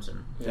programs,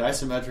 and The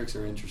isometrics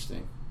are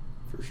interesting,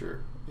 for sure.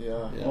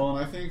 Yeah. Yeah. Well,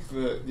 and I think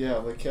that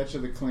the catch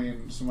of the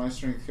clean. So my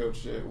strength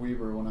coach at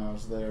Weber, when I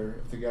was there,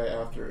 the guy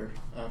after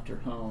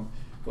home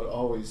would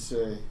always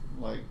say,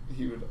 like,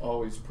 he would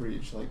always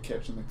preach, like,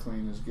 catching the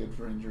clean is good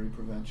for injury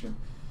prevention.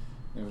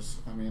 It was,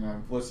 I mean,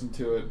 I've listened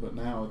to it, but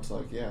now it's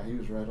like, he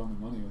was right on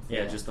the money with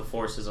that. just the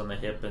forces on the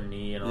hip and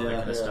knee and all that Yeah.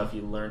 kind of stuff.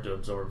 You learn to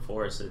absorb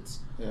force.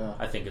 Yeah.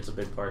 I think it's a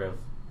big part of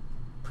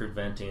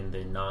preventing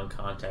the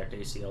non-contact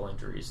ACL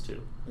injuries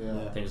too.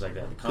 Yeah. Things like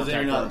that. The 'Cause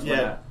then contact you're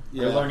not- ones,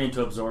 yeah. they're learning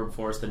to absorb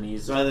force. The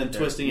knees, Rather than they're-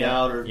 twisting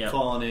out or yeah.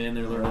 falling in,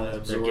 they're learning to They're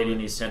absorb. getting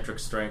eccentric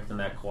strength in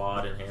that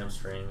quad and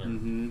hamstring. And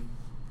Mm-hmm.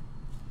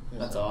 Yeah.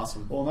 That's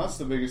awesome. Well, and that's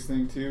the biggest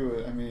thing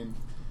too. I mean,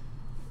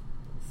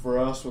 for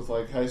us with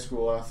like high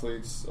school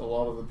athletes, a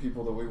lot of the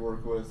people that we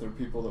work with are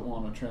people that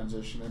want to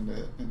transition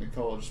into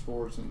college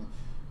sports, and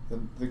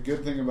the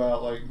good thing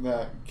about like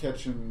that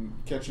catching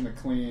a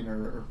clean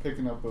or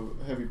picking up a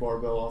heavy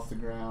barbell off the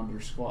ground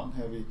or squatting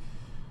heavy,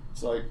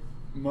 it's like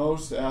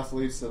most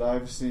athletes that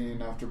I've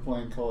seen after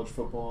playing college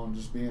football and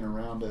just being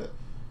around it,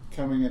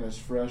 coming in as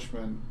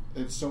freshmen,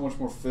 it's so much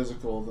more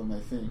physical than they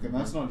think, and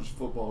that's not just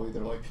football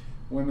either. Like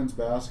women's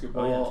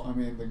basketball, I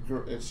mean,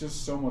 it's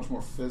just so much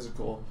more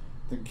physical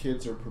than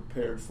kids are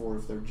prepared for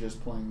if they're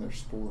just playing their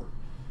sport.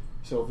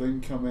 So if they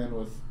can come in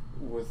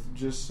with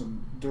just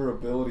some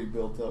durability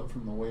built up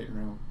from the weight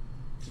room,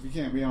 because if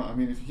you can't be on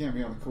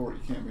the court,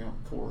 you can't be on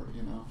the court. I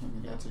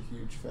mean, that's a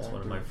huge factor. it's one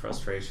of my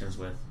frustrations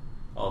with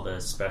all the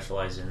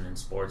specializing in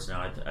sports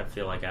now. I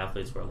feel like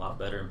athletes were a lot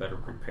better and better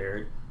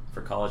prepared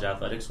for college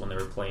athletics when they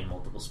were playing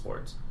multiple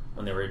sports,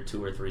 when they were a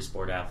 2 or 3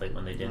 sport athlete,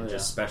 when they didn't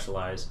just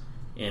specialize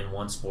in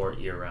one sport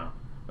year round.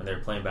 When they were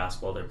playing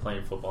basketball, they were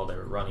playing football, they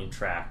were running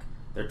track.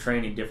 They're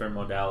training different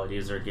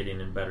modalities. They're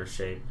getting in better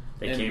shape.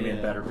 They came in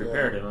better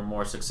prepared and were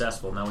more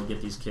successful. Now we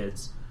get these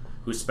kids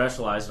who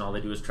specialize and all they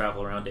do is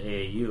travel around to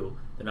AAU.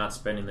 They're not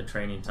spending the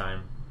training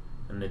time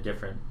and the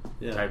different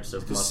types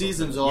of The muscles.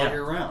 season's all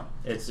year round.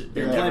 They're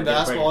You're never playing get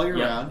basketball all break.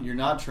 year round. You're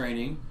not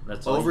training.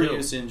 That's all you do.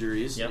 Overuse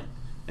injuries. Yep.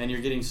 And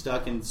you're getting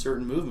stuck in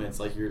certain movements.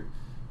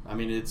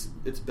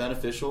 It's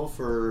beneficial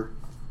for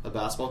a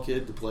basketball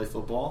kid to play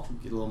football,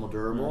 get a little more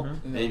durable. Mhm.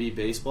 Yeah. Maybe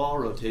baseball,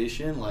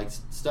 rotation, like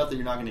stuff that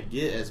you're not going to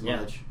get as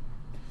much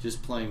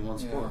just playing one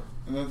sport.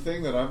 And the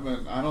thing that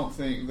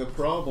the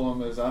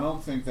problem is I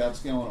don't think that's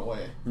going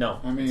away. No,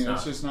 I mean, it's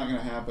it's just not going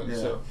to happen.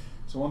 Yeah.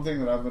 So one thing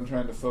that I've been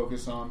trying to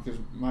focus on, because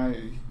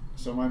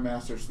my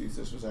master's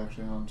thesis was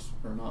actually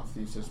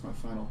my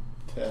final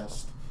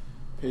test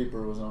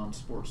paper was on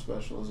sports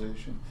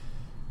specialization.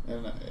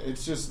 And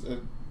it's just that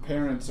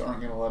parents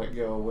aren't going to let it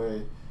go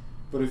away.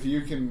 But if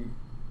you can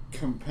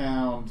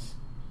compound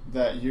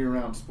that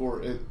year-round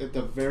sport, at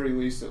the very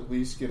least, at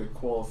least get a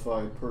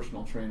qualified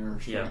personal trainer or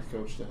strength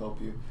coach to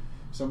help you.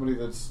 Somebody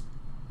that's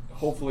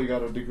hopefully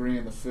got a degree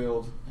in the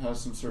field, has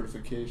some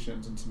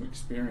certifications and some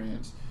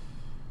experience.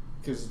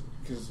 Because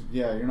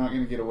you're not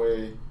going to get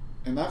away.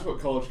 And that's what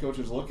college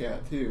coaches look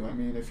at, too. I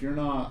mean, if you're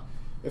not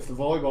if the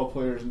volleyball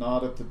player is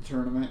not at the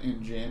tournament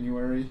in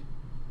January,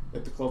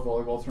 at the club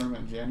volleyball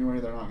tournament in January,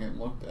 they're not getting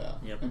looked at.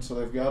 Yep. And so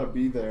they've got to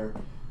be there.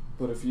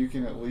 But if you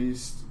can at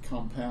least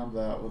compound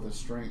that with a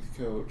strength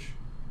coach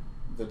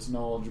that's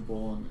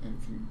knowledgeable and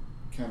can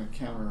kind of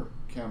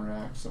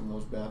counteract some of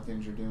those bad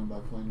things you're doing by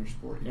playing your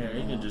sport. Yeah,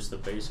 even just the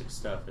basic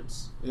stuff.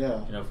 It's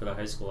for the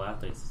high school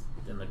athletes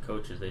and the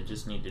coaches, they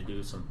just need to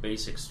do some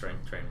basic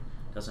strength training.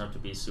 It doesn't have to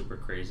be super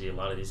crazy. A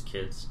lot of these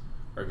kids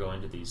are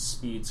going to these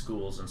speed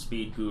schools and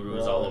speed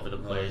gurus all over the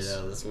place.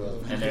 Oh, yeah, that's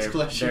what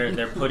and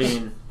they're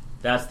putting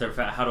that's their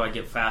how do I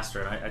get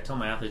faster? And I tell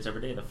my athletes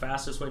every day, the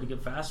fastest way to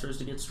get faster is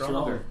to get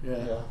stronger.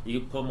 Yeah.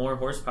 You put more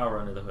horsepower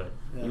under the hood.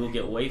 Yeah. You will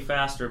get way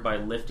faster by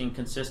lifting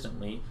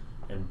consistently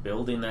and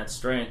building that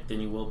strength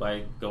than you will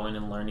by going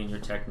and learning your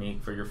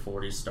technique for your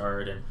 40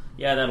 start. And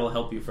that'll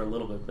help you for a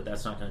little bit, but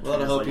that's not going to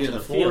that'll help you in the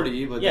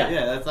 40, but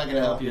that's not going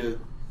to help you.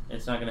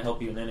 It's not going to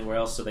help you in anywhere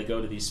else. So they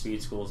go to these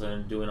speed schools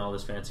and doing all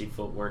this fancy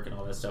footwork and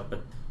all that stuff,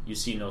 but you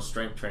see no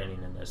strength training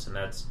in this, and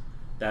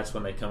that's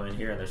when they come in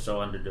here and they're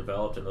so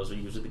underdeveloped, and those are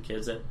usually the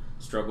kids that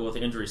struggle with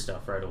injury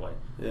stuff right away.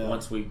 Yeah.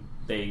 Once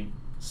they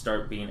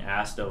start being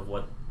asked of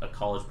what a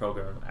college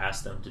program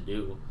asks them to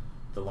do,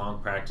 the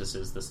long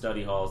practices, the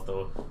study halls,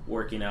 the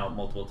working out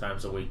multiple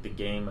times a week, the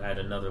game at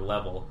another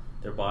level,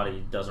 their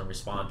body doesn't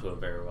respond to it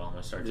very well, and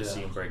we start to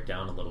see them break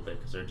down a little bit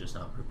because they're just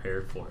not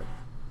prepared for it.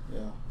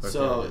 Yeah.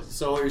 So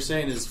what you're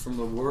saying is, from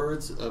the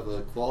words of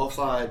a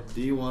qualified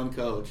D1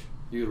 coach,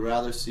 you would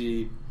rather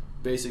see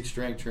basic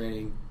strength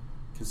training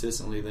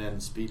consistently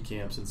than speed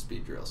camps and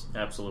speed drills.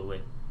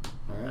 Absolutely.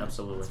 All right.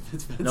 Absolutely.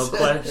 No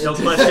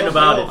question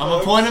about it. I'm going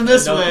to point him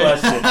this way.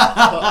 Question.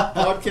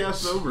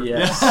 Podcast over.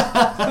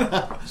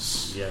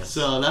 Yes. Yes.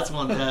 So that's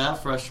one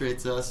that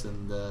frustrates us,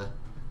 and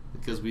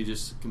because we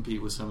just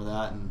compete with some of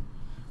that, and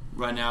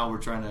right now we're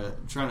trying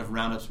to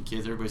round up some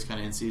kids. Everybody's kind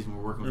of in season.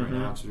 We're working with right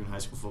now because we're doing high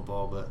school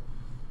football, but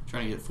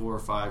trying to get 4 or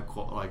 5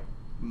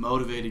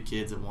 motivated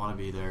kids that want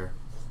to be there,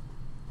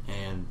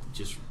 and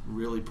just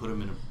really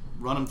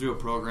run them through a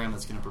program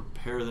that's going to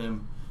prepare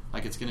them.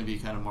 Like, it's going to be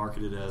kind of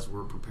marketed as,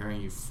 we're preparing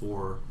you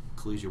for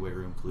collegiate weight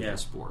room, collegiate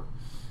sport.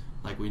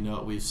 Like,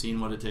 we've seen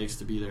what it takes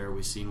to be there.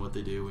 We've seen what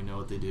they do. We know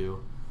what they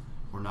do.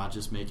 We're not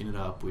just making it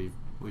up. We've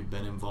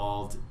been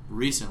involved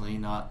recently,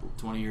 not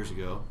 20 years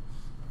ago,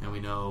 and we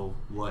know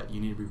what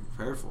you need to be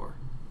prepared for.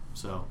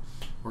 So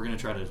we're going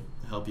to try to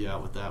help you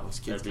out with that with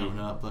kids coming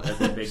up. But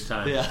that'd be big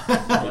time. Yeah.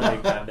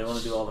 Big time. They want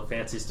to do all the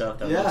fancy stuff.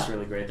 That looks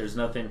really great. There's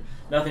nothing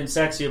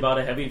sexy about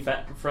a heavy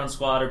front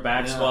squat or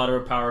back squat or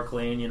a power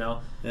clean.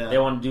 They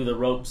want to do the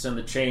ropes and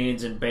the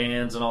chains and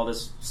bands and all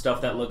this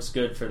stuff that looks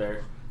good for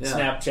their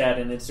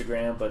Snapchat and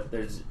Instagram. But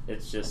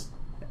it's just,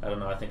 I don't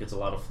know. I think it's a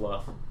lot of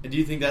fluff. Do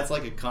you think that's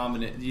like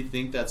do you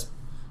think that's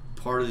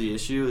part of the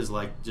issue, is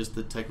like just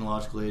the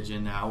technological age,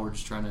 and now we're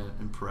just trying to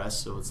impress?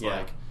 So it's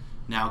like,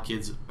 now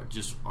kids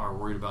are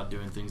worried about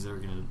doing things that are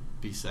going to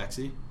be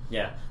sexy.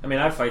 Yeah. I mean,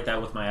 I fight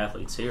that with my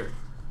athletes here.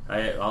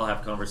 I'll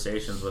have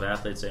conversations with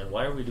athletes saying,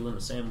 why are we doing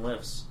the same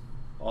lifts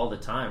all the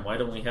time? Why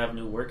don't we have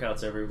new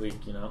workouts every week,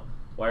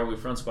 Why are we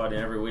front squatting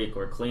every week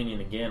or cleaning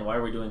again? Why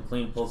are we doing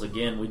clean pulls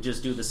again? We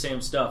just do the same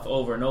stuff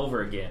over and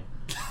over again.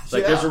 It's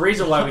like, there's a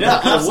reason why we do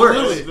it.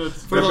 It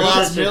works. For the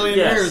last million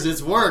years,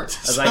 it's worked.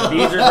 I was like,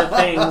 these are the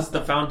things,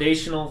 the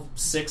foundational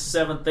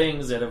 6-7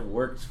 things that have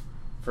worked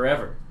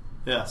forever.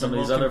 Yeah, some of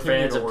these other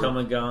fans have come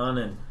and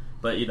gone,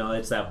 but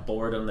it's that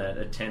boredom, that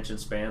attention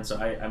span. So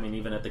I mean,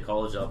 even at the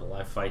college level,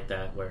 I fight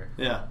that where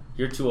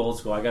you're too old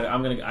school. I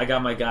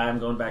got my guy. I'm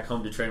going back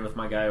home to train with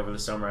my guy over the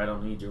summer. I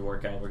don't need your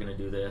workout. We're going to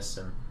do this,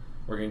 and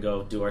we're going to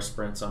go do our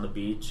sprints on the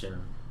beach.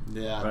 And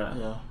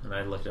and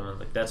I looked at him and I was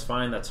like, that's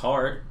fine. That's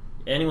hard.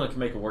 Anyone can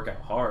make a workout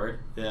hard.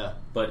 Yeah.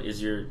 But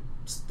is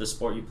the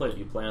sport you play? Do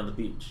you play on the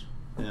beach?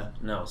 Yeah.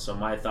 No. So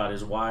my thought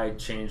is, why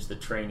change the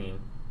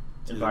training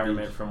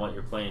environment from what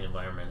your playing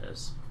environment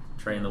is?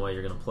 Train the way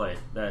you're going to play.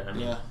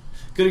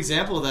 Good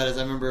example of that is,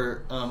 I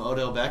remember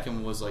Odell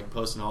Beckham was like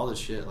posting all this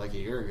shit like a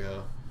year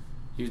ago.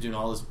 He was doing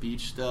all this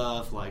beach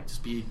stuff, like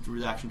speed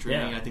reaction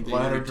training. I think he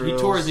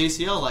tore his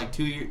ACL like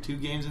 2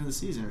 games into the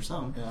season or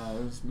something. Yeah,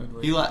 it was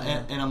midway.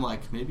 And I'm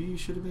like, maybe you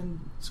should have been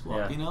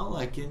squat.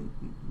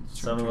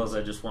 Some of those,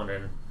 I just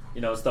wondering.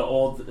 It's the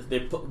old.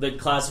 They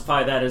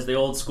classify that as the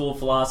old school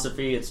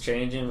philosophy. It's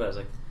changing, but I was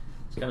like,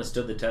 it's kind of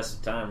stood the test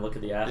of time. Look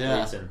at the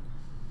athletes and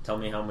tell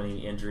me how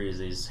many injuries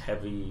these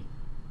heavy,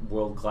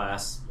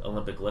 world-class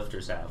Olympic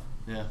lifters have.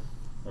 Yeah.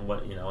 And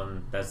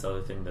and that's the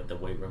other thing, that the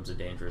weight room's a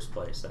dangerous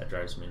place. That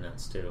drives me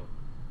nuts too.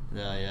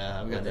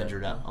 Yeah. I've gotten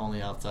injured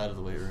only outside of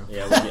the weight room.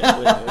 Yeah,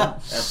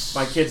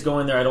 my kids go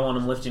in there. I don't want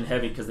them lifting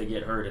heavy because they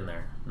get hurt in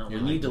there. No,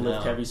 we need to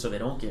lift heavy so they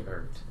don't get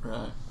hurt.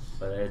 Right.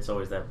 But it's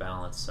always that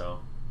balance. So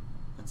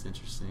that's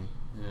interesting.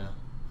 Yeah.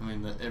 I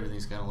mean,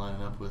 everything's kind of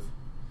lining up with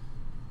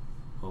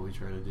what we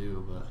try to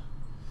do, but.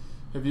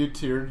 Have you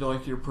tiered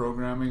your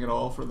programming at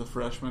all for the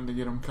freshmen to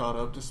get them caught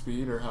up to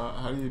speed, or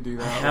how do you do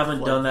that? I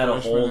haven't done that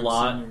a whole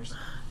lot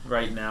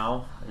right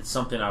now. It's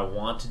something I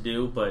want to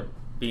do, but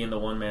being the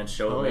one-man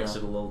show makes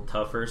it a little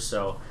tougher.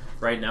 So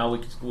right now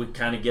we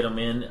kind of get them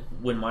in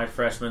when my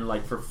freshmen,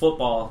 like for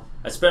football,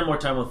 I spend more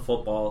time with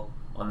football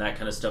on that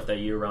kind of stuff, that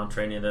year-round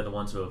training. They're the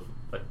ones who have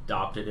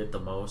adopted it the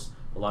most.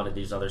 A lot of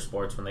these other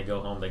sports, when they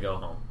go home, they go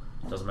home.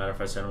 It doesn't matter if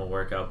I send them a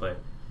workout.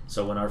 But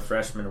so when our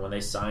freshmen, when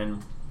they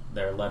sign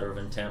their letter of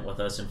intent with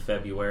us in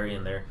February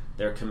and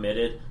they're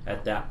committed,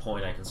 at that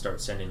point I can start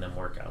sending them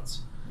workouts.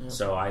 Yeah.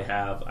 So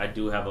I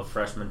do have a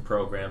freshman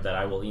program that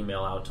I will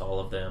email out to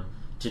all of them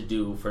to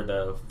do for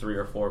the 3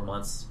 or 4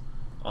 months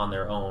on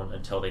their own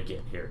until they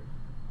get here.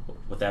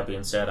 With that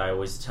being said, I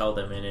always tell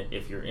them in it,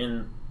 if you're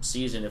in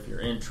season, if you're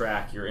in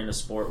track, you're in a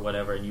sport,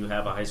 whatever, and you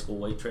have a high school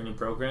weight training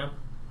program,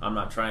 I'm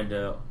not trying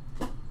to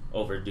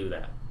overdo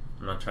that.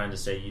 I'm not trying to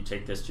say you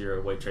take this to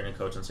your weight training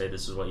coach and say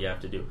this is what you have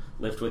to do.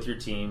 Lift with your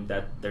team.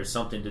 That there's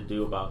something to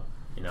do about,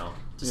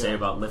 say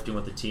about lifting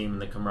with the team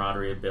and the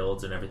camaraderie it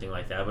builds and everything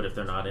like that. But if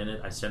they're not in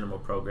it, I send them a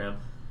program.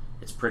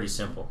 It's pretty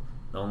simple.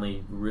 The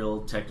only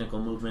real technical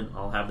movement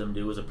I'll have them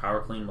do is a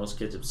power clean. Most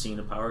kids have seen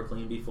a power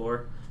clean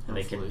before, and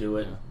they can do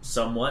it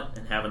somewhat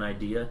and have an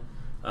idea.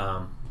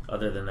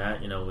 Other than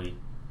that,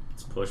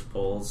 it's push,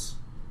 pulls,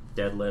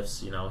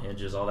 deadlifts,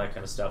 hinges, all that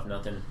kind of stuff.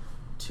 Nothing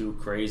too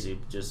crazy,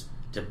 just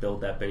to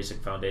build that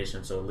basic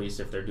foundation. So at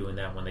least if they're doing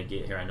that when they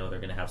get here, I know they're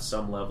going to have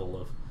some level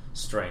of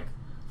strength.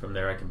 From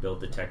there, I can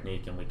build the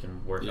technique and we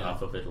can work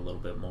off of it a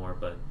little bit more.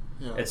 But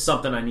it's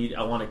something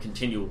I want to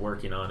continue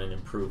working on and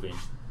improving.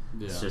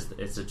 Yeah.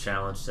 It's a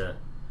challenge to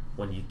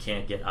when you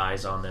can't get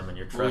eyes on them and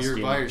you're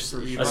trusting a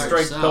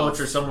strength coach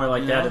or somewhere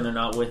like that, and they're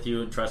not with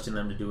you and trusting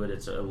them to do it.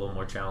 It's a little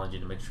more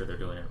challenging to make sure they're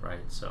doing it right.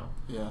 So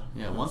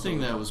one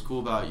thing that was cool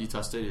about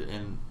Utah State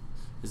and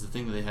is the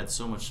thing that they had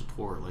so much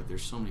support. Like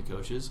there's so many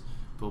coaches,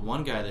 but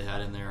one guy they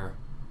had in there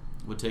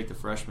would take the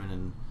freshmen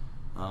and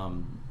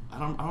I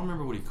don't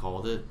remember what he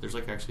called it. There's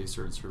like actually a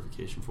certain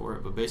certification for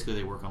it, but basically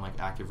they work on like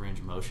active range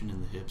of motion in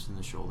the hips and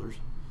the shoulders.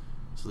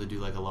 So they do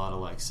like a lot of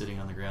like sitting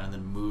on the ground and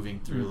then moving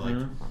through like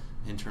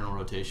internal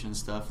rotation and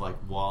stuff, like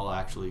while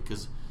actually,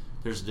 because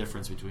there's a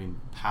difference between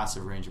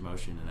passive range of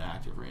motion and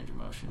active range of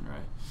motion,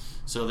 right?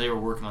 So they were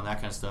working on that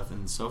kind of stuff,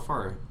 and so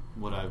far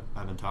what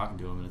I've been talking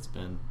to them,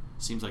 and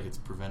seems like it's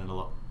prevented a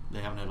lot.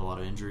 They haven't had a lot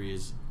of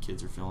injuries.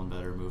 Kids are feeling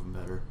better, moving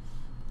better,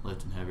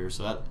 lifting heavier.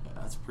 So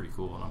that's pretty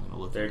cool, and I'm going to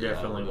look. They're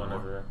definitely one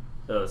of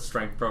the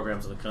strength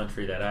programs in the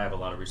country that I have a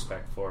lot lot of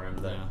respect for, in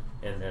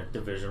the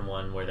Division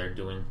I, where they're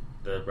doing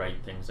the right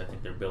things. I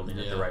think they're building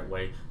it the right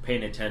way,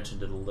 paying attention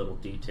to the little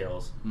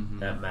details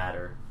that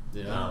matter,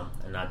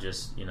 and not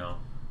just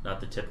not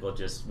the typical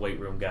just weight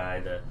room guy,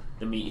 the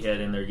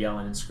meathead, and they're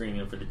yelling and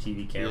screaming for the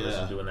TV cameras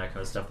and doing that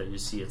kind of stuff that you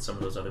see at some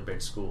of those other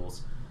big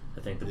schools.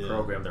 I think the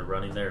program they're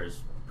running there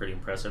is pretty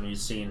impressive. I mean, you've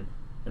seen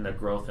in the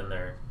growth in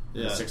their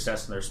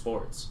success in their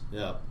sports,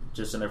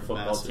 just in their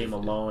football team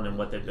alone, and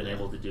what they've been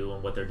able to do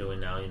and what they're doing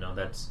now.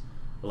 That's.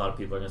 A lot of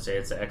people are going to say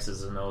it's the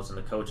X's and O's and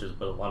the coaches,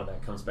 but a lot of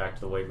that comes back to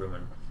the weight room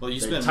and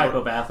the type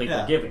of athlete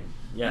they're giving.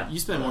 Yeah, you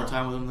spend more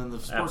time with them than the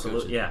sport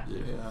coach.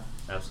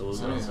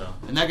 Absolutely. So.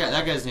 And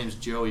that guy's name is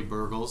Joey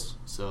Burgles.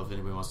 So if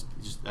anybody wants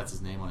to, that's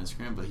his name on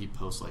Instagram. But he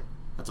posts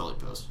that's all he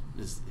posts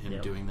is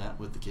him doing that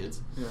with the kids.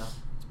 Yeah,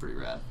 it's pretty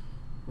rad.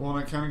 Well,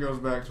 and it kind of goes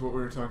back to what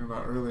we were talking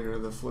about earlier.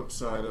 The flip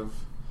side of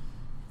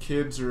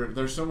kids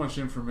there's so much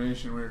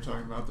information. We were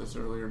talking about this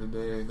earlier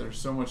today. There's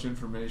so much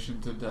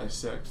information to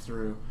dissect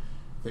through.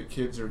 That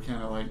kids are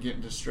kind of like getting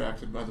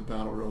distracted by the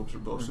battle ropes or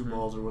Bosu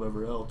balls or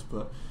whatever else.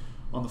 But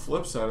on the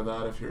flip side of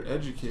that, if you're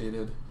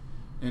educated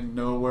and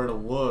know where to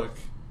look,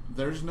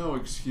 there's no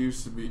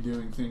excuse to be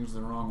doing things the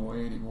wrong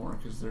way anymore,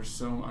 because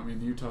there's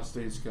Utah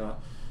State's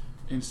got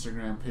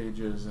Instagram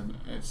pages, and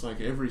it's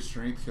like every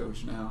strength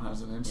coach now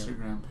has an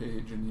Instagram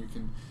page,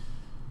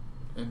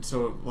 and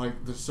so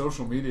like the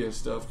social media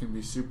stuff can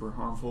be super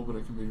harmful, but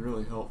it can be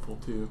really helpful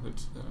too.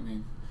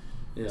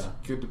 It's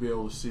good to be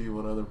able to see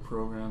what other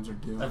programs are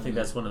doing. I think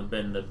that's one of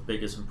the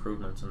biggest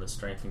improvements in the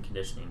strength and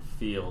conditioning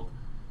field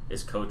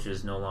is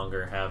coaches no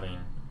longer having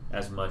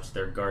as much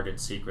their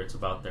guarded secrets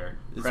about their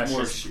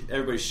precious.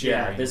 Everybody's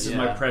sharing. Yeah, this is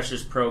my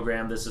precious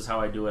program. This is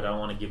how I do it. I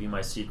want to give you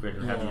my secret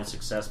and have you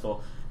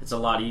successful. It's a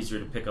lot easier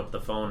to pick up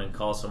the phone and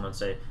call someone and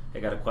say, "Hey,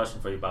 I got a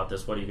question for you about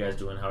this. What are you guys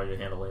doing? How are you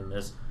handling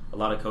this?" A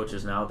lot of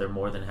coaches now, they're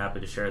more than happy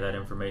to share that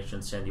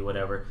information, send you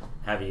whatever,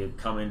 have you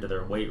come into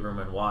their weight room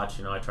and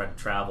watch. I try to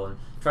travel and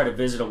try to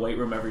visit a weight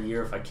room every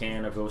year if I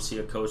can, or go see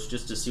a coach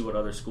just to see what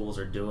other schools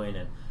are doing.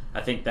 And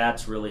I think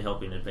that's really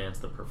helping advance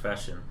the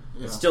profession.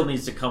 Yeah. It still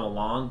needs to come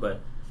along,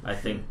 but I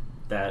think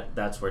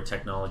that's where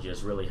technology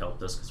has really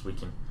helped us, because we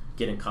can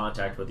get in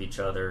contact with each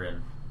other,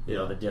 and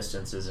the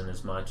distance isn't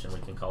as much, and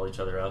we can call each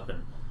other up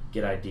and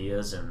get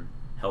ideas and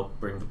help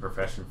bring the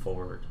profession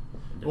forward.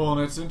 Well,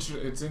 and it's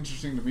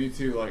interesting to me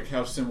too, like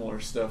how similar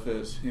stuff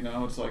is.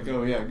 It's like,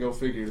 oh yeah, go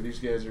figure. These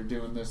guys are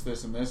doing this,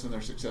 this, and this, and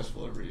they're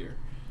successful every year.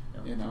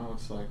 Yeah.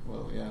 It's like,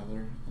 well,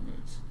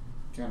 it's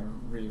kind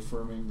of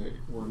reaffirming that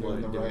we're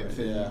doing the right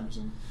things.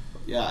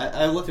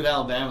 I looked at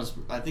Alabama's.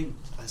 I think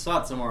I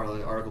saw it somewhere.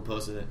 Like, an article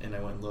posted, and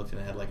I went and looked,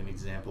 and it had like an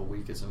example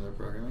week of some of their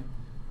programming,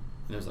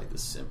 and it was like the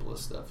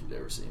simplest stuff you'd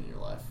ever seen in your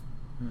life.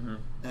 Mm-hmm.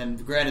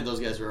 And granted, those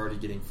guys are already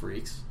getting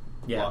freaks.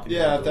 Yeah. walking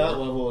Yeah, down at the that road.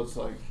 level, it's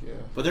like, yeah.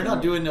 But they're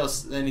not doing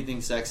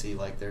anything sexy.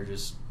 Like they're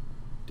just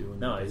doing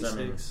No, the it's- I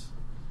mean, basics.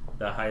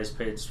 The highest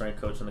paid strength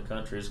coach in the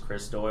country is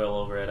Chris Doyle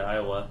over at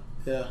Iowa.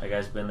 Yeah. That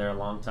guy's been there a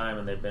long time,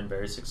 and they've been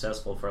very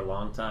successful for a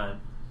long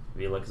time.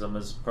 If you look at some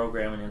of his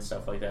programming and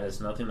stuff like that, it's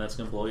nothing that's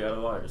going to blow you out of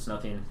the water. It's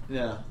nothing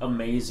Yeah.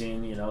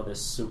 amazing,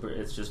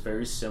 it's just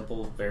very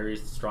simple, very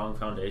strong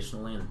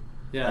foundationally, and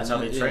Yeah. that's how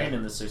they train, yeah.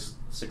 and the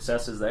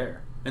success is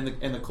there. And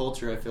the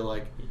culture, I feel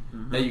like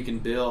Mhm. that you can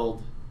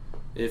build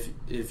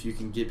if you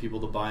can get people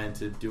to buy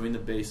into doing the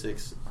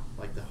basics,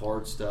 like the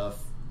hard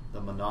stuff, the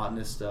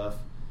monotonous stuff.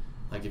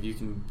 Like if you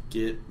can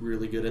get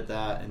really good at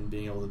that and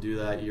being able to do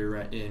that year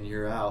in,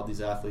 year out,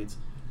 these athletes,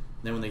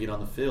 then when they get on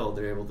the field,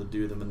 they're able to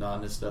do the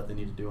monotonous stuff they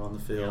need to do on the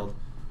field,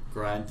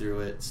 grind through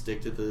it,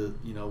 stick to the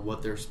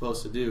what they're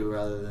supposed to do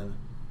rather than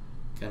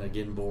kind of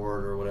getting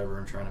bored or whatever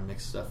and trying to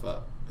mix stuff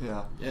up.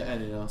 Yeah. Yeah,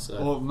 and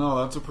so. Well,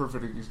 no, that's a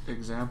perfect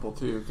example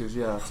too, because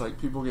it's like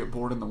people get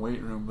bored in the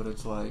weight room, but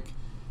it's like,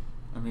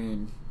 I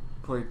mean,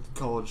 play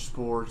college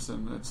sports,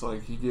 and it's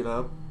like you get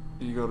up,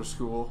 you go to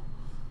school,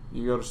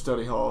 you go to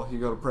study hall, you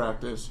go to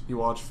practice, you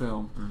watch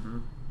film,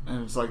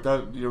 and it's like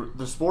that.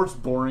 The sport's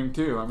boring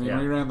too. I mean,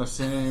 we ran the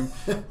same,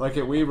 like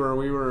at Weber,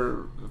 we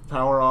were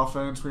power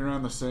offense. We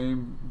ran the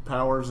same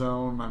power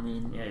zone. I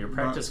mean, Yeah, your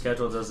practice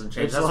schedule doesn't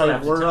change. It's That's what I like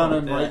have to we're tell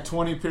them. running like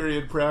 20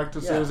 period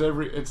practices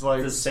every. It's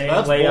like The same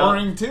that's layout.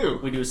 boring too.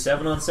 We do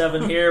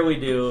 7-on-7 here. We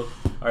do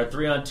our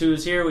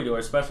 3-on-2s here. We do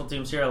our special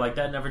teams here. Like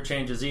that never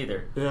changes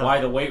either. Yeah.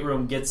 Why the weight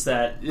room gets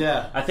that?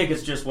 Yeah. I think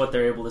it's just what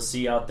they're able to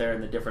see out there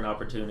and the different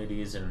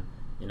opportunities, and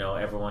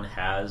everyone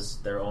has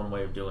their own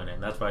way of doing it.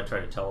 And that's why I try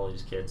to tell all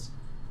these kids.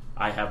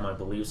 I have my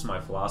beliefs, my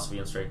philosophy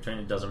in strength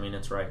training. Doesn't mean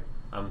it's right.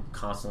 I'm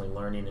constantly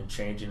learning and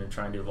changing and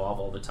trying to evolve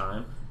all the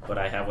time. But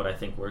I have what I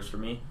think works for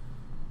me.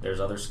 There's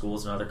other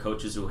schools and other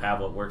coaches who have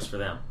what works for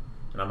them.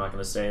 And I'm not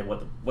going to say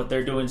what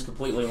they're doing is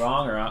completely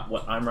wrong or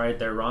what I'm right,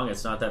 they're wrong.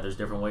 It's not that. There's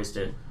different ways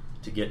to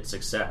get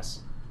success.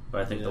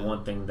 But I think the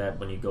one thing that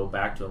when you go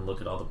back to and look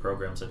at all the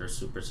programs that are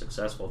super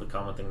successful, the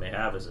common thing they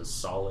have is a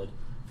solid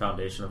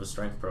foundation of a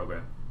strength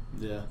program.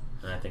 Yeah.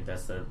 And I think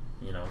that's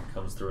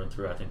comes through and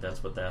through. I think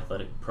that's what the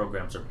athletic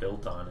programs are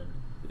built on,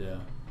 and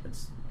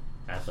it's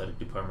athletic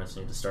departments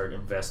need to start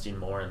investing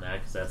more in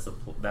that because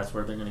that's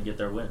where they're going to get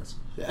their wins.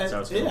 That's how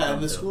it's gonna come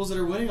and the to. schools that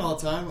are winning all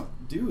the time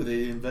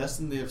they invest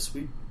in. They have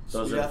sweet.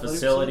 Those sweet are athletic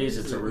facilities.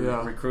 It's a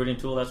Yeah. recruiting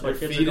tool. That's why They're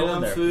kids are feeding going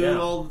them there. food Yeah.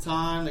 all the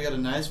time. They got a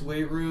nice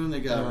weight room.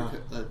 They got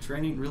a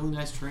really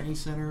nice training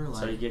center. That's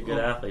how you get good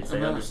athletes. They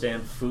and that-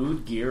 understand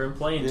food, gear, and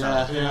playing Yeah.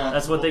 time. Yeah.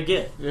 That's what they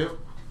get. Yep.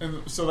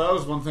 And so that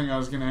was one thing I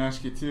was going to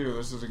ask you too.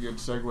 This is a good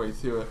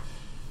segue to it.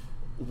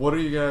 What are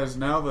you guys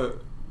now that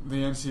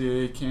the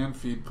NCAA can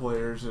feed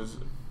players?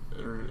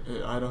 Or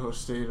at Idaho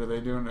State, are they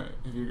doing it?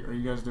 Are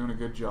you guys doing a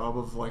good job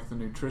of like the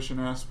nutrition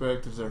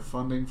aspect? Is there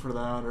funding for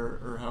that,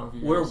 or how have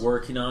you? We're guys?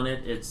 working on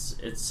it. It's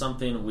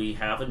something we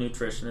have a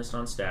nutritionist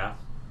on staff.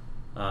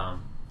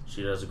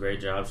 She does a great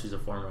job. She's a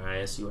former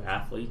ISU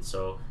athlete,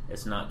 so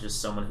it's not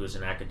just someone who's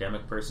an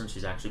academic person.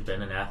 She's actually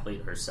been an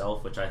athlete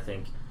herself, which I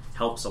think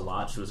helps a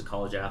lot. She was a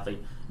college athlete,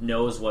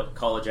 knows what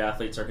college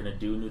athletes are going to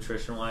do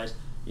nutrition-wise.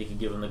 You can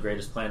give them the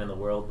greatest plan in the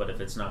world, but if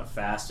it's not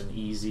fast and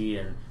easy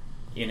and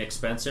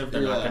inexpensive,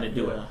 they're not going to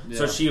do it. Yeah.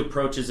 So she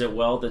approaches it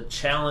well. The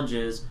challenge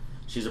is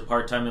she's a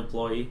part-time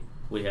employee.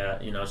 We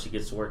have, she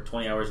gets to work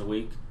 20 hours a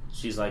week.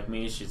 She's like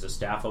me. She's a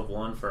staff of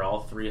one for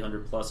all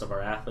 300 plus of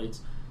our athletes.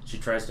 She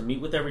tries to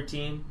meet with every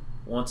team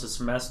once a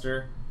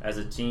semester as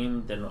a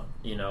team. Then,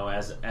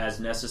 as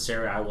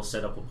necessary, I will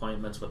set up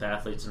appointments with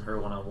athletes and her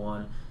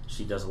one-on-one.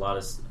 She does a lot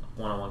of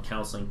one-on-one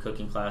counseling,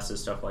 cooking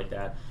classes, stuff like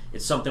that.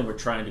 It's something we're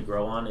trying to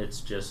grow on.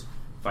 It's just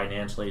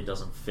financially it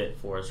doesn't fit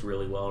for us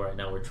really well right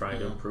now. We're trying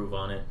to improve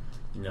on it.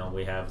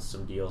 We have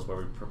some deals where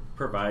we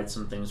provide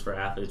some things for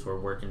athletes. We're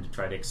working to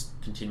try to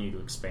continue to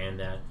expand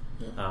that.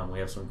 Yeah. We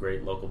have some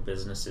great local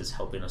businesses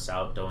helping us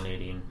out,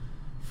 donating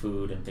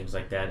food and things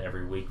like that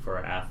every week for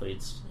our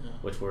athletes,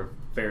 which we're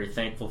very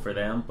thankful for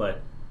them,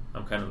 but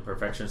I'm kind of the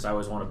perfectionist. I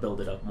always want to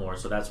build it up more.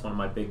 So that's one of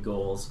my big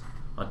goals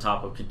on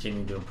top of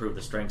continuing to improve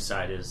the strength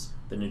side is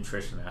the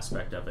nutrition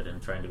aspect of it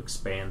and trying to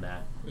expand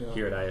that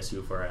here at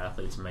ISU for our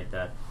athletes and make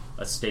that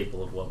a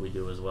staple of what we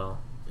do as well.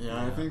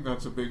 Yeah, I think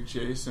that's a big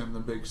chase in the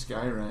Big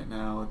Sky right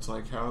now. It's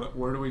like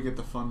where do we get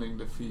the funding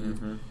to feed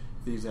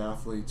these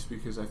athletes?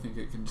 Because I think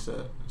it can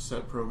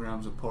set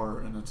programs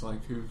apart, and it's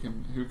like who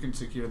can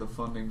secure the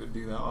funding to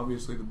do that?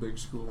 Obviously, the big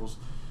schools,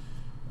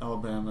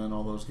 Alabama and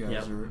all those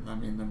guys are. I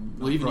mean,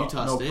 even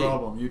Utah State. No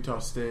problem. Utah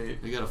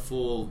State. They got a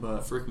full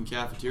freaking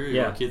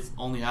cafeteria where kids,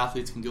 only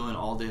athletes can go in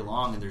all day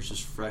long, and there's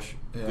just fresh,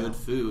 good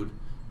food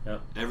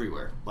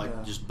everywhere,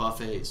 just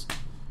buffets.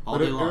 All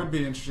day long. It would be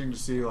interesting to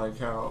see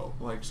how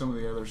some of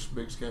the other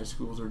Big Sky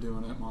schools are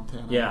doing it.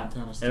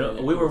 Montana State.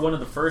 And we were one of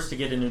the first to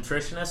get a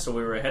nutritionist, so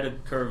we were ahead of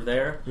the curve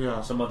there.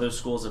 Yeah. Some other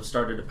schools have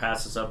started to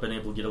pass us up and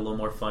able to get a little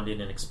more funding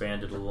and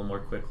expand it a little more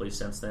quickly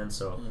since then.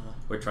 So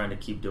we're trying to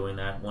keep doing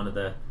that.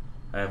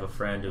 I have a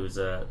friend who's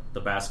the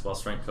basketball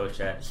strength coach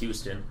at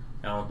Houston.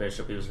 Alan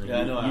Bishop. He was a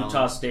I know Utah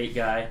Alan. State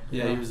guy.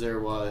 Yeah, he was there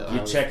while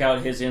You check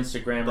out his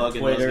Instagram and bugging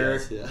Twitter,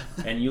 those guys,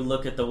 yeah. and you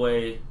look at the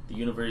way the Oh,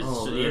 University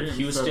they're of getting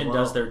Houston fed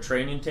does well. their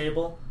training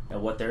table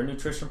and what their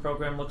nutrition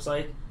program looks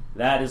like.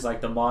 That is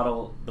like the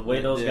model, the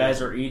way those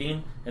guys are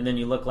eating. And then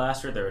you look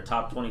last year, they're a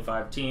top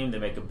 25 team. They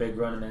make a big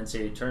run in the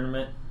NCAA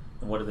tournament.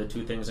 And what are the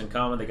two things in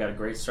common? They got a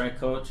great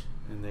strength coach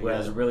And they who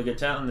has got- a really good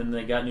talent, and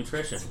then they got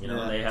nutrition. You know,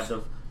 Yeah. and they have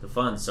the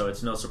funds. So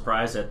it's no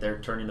surprise that they're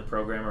turning the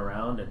program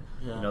around, and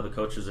Yeah. you know the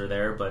coaches are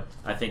there. But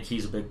I think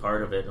he's a big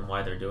part of it and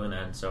why they're doing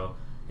that. And so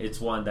it's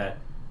one that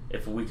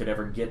if we could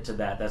ever get to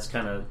that, that's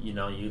kind of, you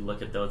know, you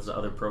look at those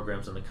other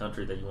programs in the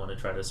country that you want to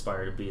try to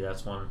aspire to be.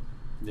 That's one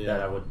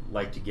that I would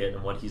like to get,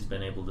 and what he's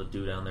been able to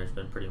do down there has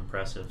been pretty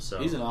impressive. So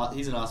He's an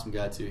awesome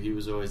guy too. He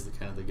was always the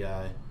kind of the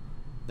guy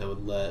that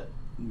would let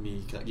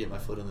me get my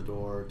foot in the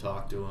door,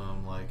 talk to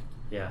him. Like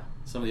yeah,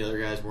 some of the other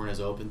guys weren't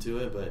as open to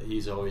it, but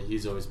he's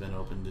always been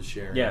open to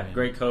sharing. yeah, I mean,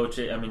 great coach.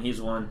 I mean,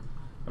 he's one.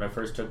 When I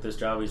first took this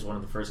job, he's one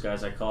of the first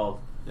guys I called.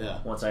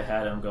 Yeah, Once I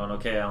had him, going,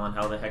 okay, Alan,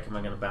 how the heck am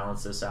I going to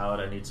balance this out?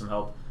 I need some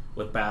help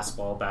with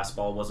basketball.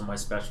 Basketball wasn't my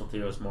specialty.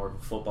 I was more of a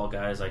football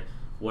guy. It's like,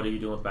 what are you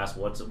doing with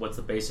basketball? What's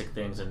the basic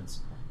things? And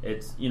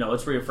it's you know,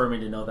 it's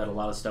reaffirming to know that a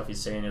lot of stuff he's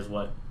saying is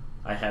what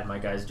I had my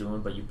guys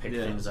doing, but you pick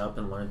things up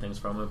and learn things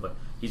from him. But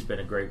he's been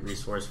a great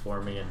resource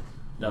for me, and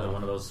another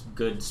one of those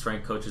good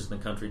strength coaches in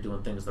the country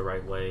doing things the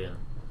right way and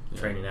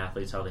training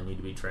athletes how they need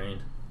to be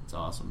trained. it's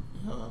awesome.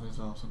 Yeah, that is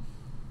awesome.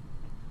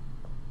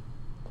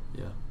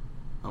 Yeah,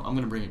 I'm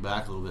going to bring it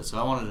back a little bit. So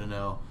I wanted to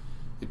know.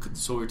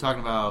 So we were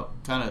talking about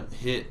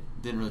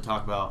didn't really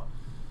talk about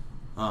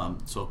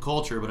so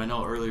culture, but I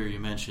know earlier you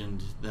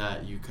mentioned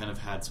that you kind of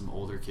had some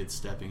older kids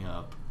stepping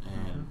up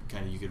and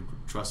kind of you could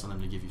trust on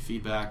them to give you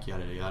feedback,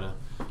 yada yada yada.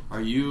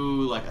 Are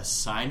you like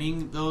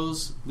assigning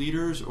those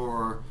leaders,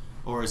 or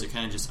is it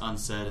kind of just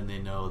unsaid and they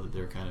know that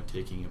they're kind of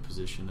taking a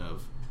position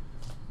of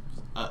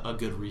a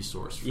good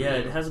resource for you? Yeah,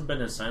 it hasn't been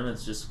an assignment.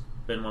 It's just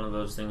been one of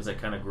those things that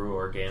kind of grew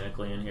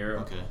organically in here.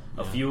 Okay,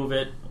 A few of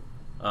it.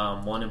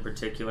 One in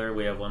particular,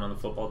 we have one on the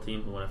football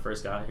team who, when I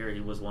first got here, he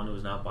was one who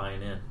was not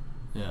buying in.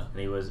 Yeah. And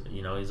he was,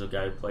 you know, he's a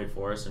guy who played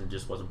for us and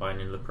just wasn't buying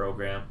into the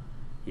program.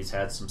 He's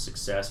had some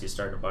success. He's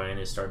starting to buy in.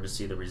 He's starting to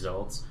see the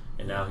results.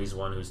 And now he's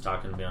one who's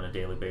talking to me on a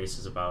daily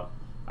basis about,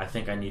 I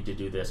think I need to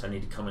do this. I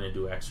need to come in and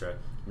do extra.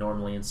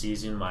 Normally in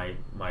season, my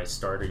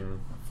starting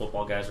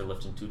football guys are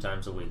lifting 2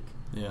 times a week.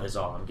 Yeah. Is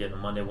all. I'm getting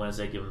them Monday,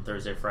 Wednesday, give them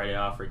Thursday, Friday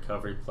off,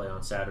 recovery, play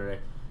on Saturday.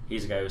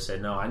 He's a guy who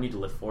said, no, I need to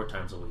lift 4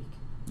 times a week.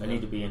 I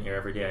need to be in here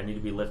every day. I need to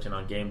be lifting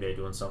on game day,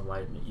 doing something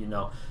like, you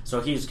know. So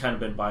he's kind of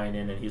been buying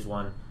in, and he's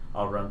one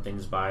I'll run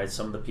things by.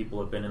 Some of the people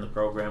who have been in the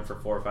program for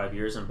 4 or 5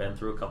 years and been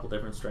through a couple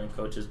different strength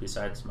coaches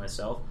besides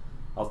myself,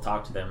 I'll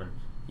talk to them. And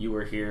you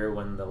were here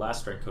when the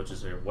last strength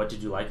coaches were here. What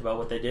did you like about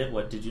what they did?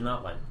 What did you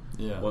not like?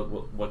 Yeah.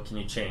 What can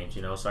you change?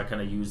 You know. So I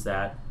kind of use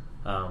that,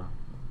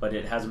 but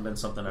it hasn't been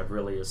something I've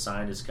really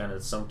assigned. It's kind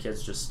of some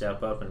kids just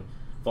step up and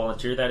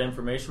volunteer that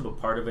information, but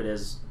part of it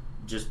is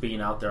just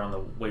being out there on the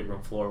weight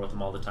room floor with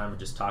them all the time and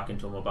just talking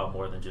to them about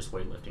more than just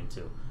weightlifting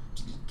too.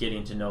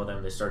 Getting to know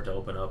them, they start to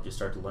open up. You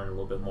start to learn a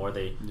little bit more.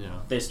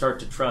 They start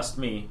to trust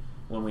me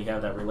when we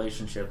have that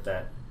relationship,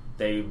 that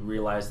they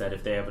realize that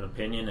if they have an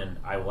opinion and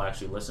I will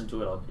actually listen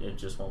to it, it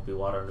just won't be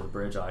water under the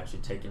bridge. I'll actually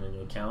take it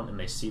into account, and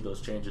they see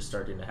those changes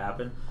starting to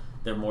happen.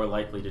 They're more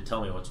likely to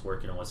tell me what's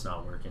working and what's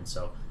not working.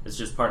 So it's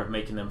just part of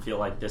making them feel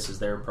like this is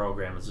their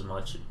program as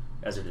much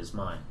as it is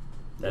mine.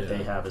 That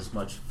they have as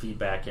much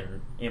feedback and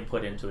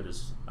input into it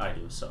as I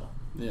do. So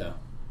yeah,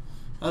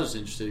 I was just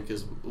interested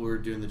because we're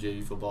doing the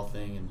JV football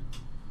thing, and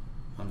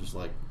I'm just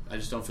like, I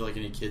just don't feel like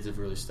any kids have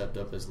really stepped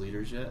up as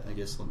leaders yet. I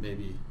guess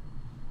maybe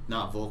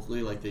not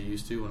vocally like they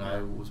used to when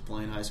I was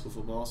playing high school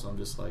football. So I'm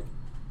just like,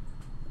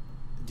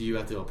 do you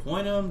have to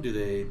appoint them? Do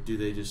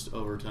they just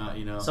over time?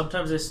 You know,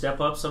 sometimes they step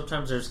up.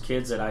 Sometimes there's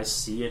kids that I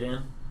see it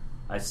in.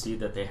 I see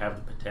that they have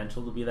the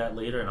potential to be that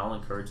leader, and I'll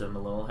encourage them a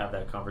little, have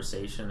that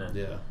conversation,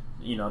 and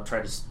you know,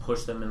 try to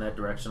push them in that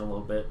direction a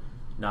little bit.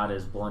 Not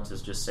as blunt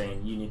as just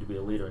saying you need to be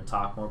a leader and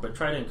talk more, but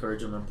try to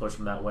encourage them and push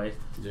them that way.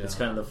 Yeah. It's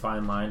kind of the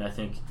fine line. I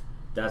think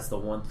that's the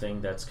one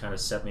thing that's kind of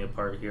set me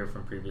apart here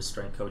from previous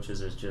strength coaches,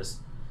 is just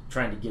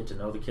trying to get to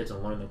know the kids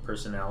and learn their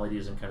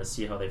personalities and kind of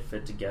see how they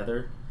fit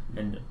together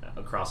and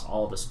across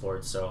all the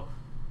sports. So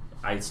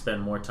I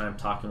spend more time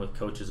talking with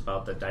coaches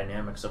about the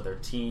dynamics of their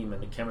team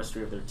and the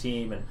chemistry of their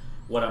team and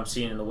what I'm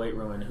seeing in the weight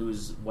room and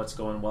what's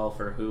going well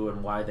for who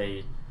and why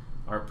they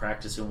aren't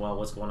practicing well,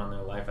 what's going on in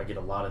their life. I get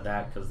a lot of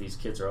that because these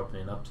kids are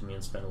opening up to me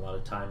and spend a lot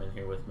of time in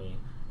here with me,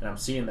 and I'm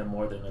seeing them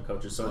more than the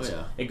coaches. So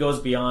it goes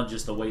beyond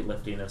just the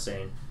weightlifting of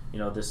saying, you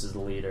know, this is the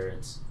leader.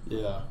 It's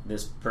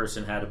this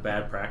person had a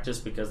bad practice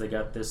because they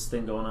got this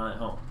thing going on at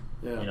home,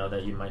 you know,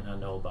 that you might not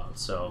know about.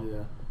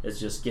 So it's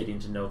just getting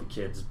to know the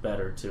kids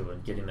better too,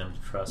 and getting them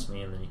to trust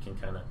me, and then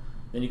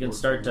you can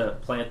start to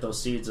plant those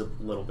seeds a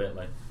little bit.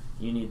 Like,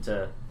 you need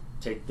to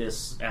take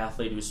this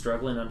athlete who's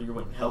struggling under your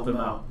wing, help him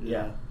out.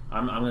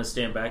 I'm going to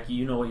stand back.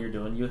 You know what you're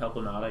doing. You help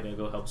him out. I got to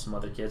go help some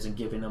other kids, and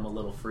giving them a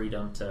little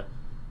freedom to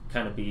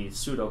kind of be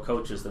pseudo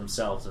coaches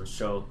themselves and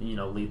show,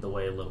 lead the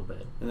way a little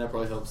bit. And that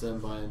probably helps them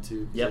buy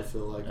into. Yep. They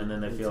feel like and then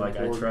they feel like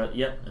I trust.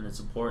 Yep, and it's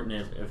important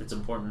if it's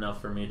important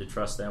enough for me to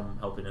trust them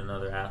helping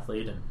another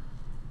athlete. And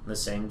on the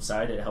same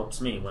side, it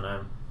helps me when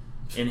I'm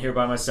in here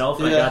by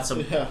myself. I got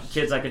some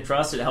kids I can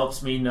trust. It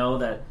helps me know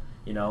that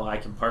I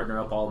can partner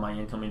up all my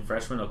incoming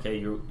freshmen. Okay,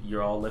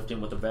 you're all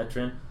lifting with a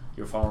veteran.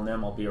 You're following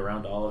them. I'll be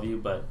around all of you,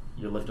 but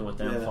you're lifting with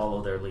them.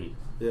 Follow their lead.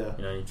 Yeah,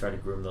 you try to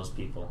groom those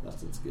people.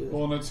 That's good.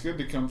 Well, and it's good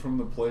to come from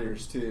the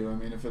players too. I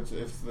mean, if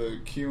the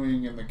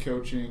cueing and the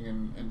coaching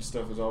and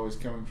stuff is always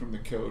coming from the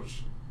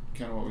coach,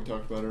 kind of what we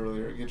talked about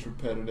earlier, it gets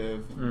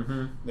repetitive.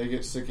 And they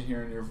get sick of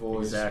hearing your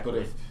voice.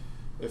 Exactly.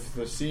 But if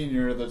the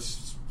senior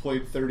that's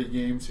played 30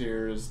 games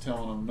here is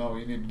telling them, no,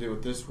 you need to do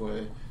it this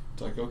way,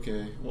 it's like,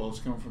 okay, well, it's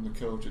coming from the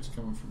coach, it's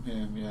coming from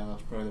him. Yeah,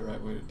 that's probably the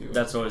right way to do it.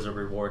 That's always a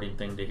rewarding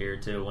thing to hear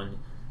too when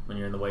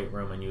you're in the weight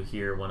room and you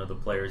hear one of the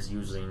players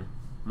using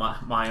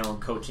my own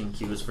coaching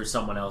cues for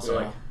someone else.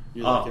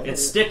 Yeah.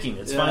 It's sticking.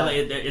 It's finally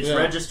it's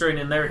registering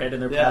in their head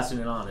and they're passing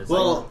it on. It's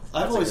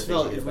I've always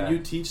felt if when you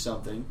teach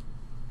something,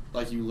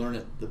 like you learn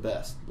it the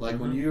best. Like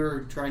when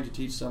you're trying to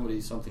teach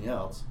somebody something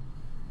else,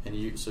 and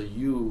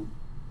you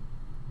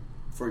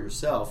for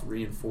yourself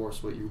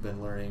reinforce what you've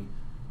been learning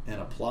and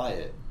apply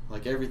it.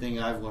 Like everything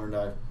I've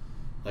learned,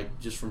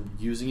 like just from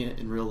using it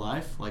in real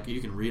life. Like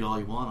you can read all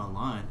you want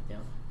online. Yeah.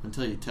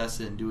 Until you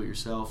test it and do it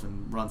yourself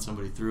and run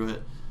somebody through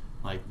it,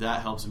 like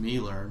that helps me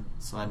learn.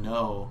 So I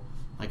know,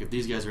 like if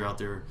these guys are out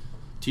there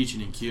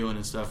teaching and cueing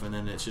and stuff, and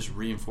then it's just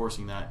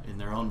reinforcing that in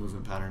their own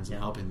movement patterns and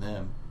helping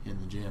them in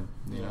the gym,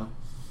 you know?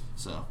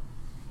 So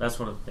that's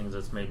one of the things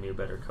that's made me a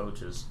better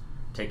coach is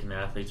taking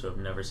athletes who have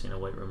never seen a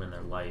weight room in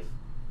their life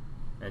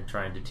and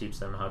trying to teach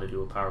them how to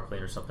do a power clean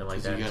or something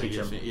like that.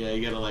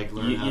 You gotta like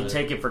learn how you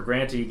take it for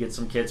granted. You get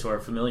some kids who are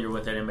familiar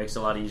with it, and it makes it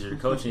a lot easier to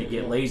coach, and you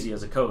get lazy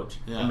as a coach.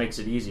 It makes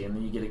it easy. And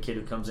then you get a kid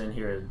who comes in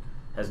here and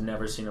has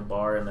never seen a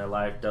bar in their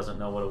life, doesn't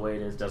know what a weight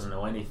is, doesn't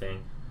know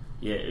anything.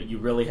 You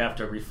really have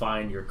to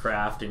refine your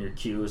craft and your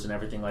cues and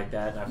everything like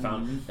that. And I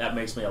found that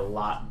makes me a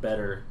lot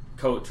better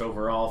coach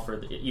overall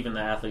for even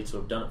the athletes who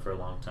have done it for a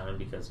long time,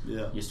 because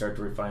you start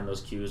to refine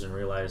those cues and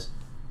realize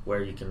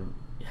where you can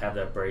have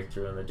that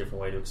breakthrough and a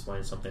different way to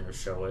explain something or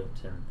show it.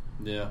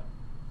 And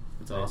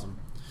it's awesome.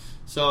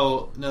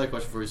 So another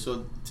question for you.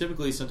 So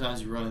typically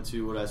sometimes you run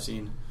into what I've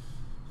seen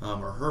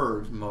or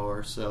heard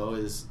more so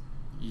is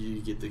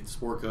you get the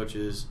sport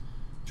coaches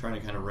trying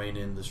to kind of rein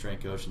in the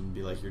strength coach and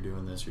be like, you're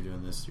doing this, you're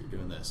doing this, you're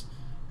doing this.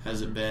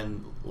 Has it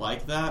been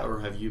like that,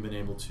 or have you been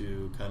able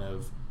to kind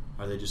of,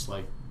 are they just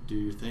like, do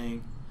your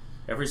thing?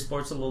 Every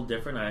sport's a little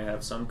different. I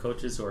have some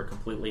coaches who are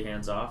completely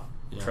hands-off.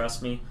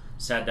 Trust me.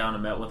 Sat down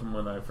and met with them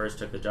when I first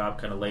took the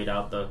job, kind of laid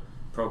out the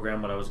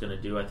program, what I was going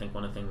to do. I think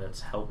one of the things that's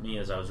helped me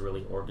is I was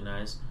really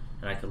organized,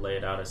 and I could lay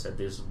it out. I said,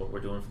 this is what we're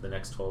doing for the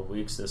next 12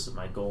 weeks. This is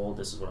my goal.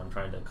 This is what I'm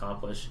trying to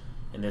accomplish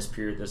in this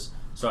period.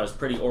 So I was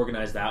pretty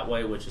organized that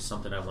way, which is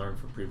something I learned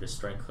from previous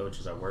strength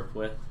coaches I worked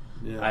with.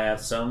 I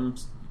have some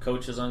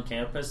coaches on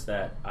campus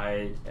that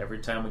every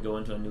time we go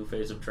into a new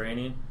phase of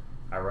training,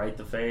 I write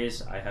the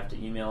phase. I have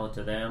to email it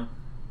to them.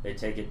 They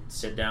take it,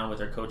 sit down with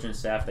their coaching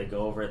staff, they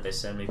go over it, they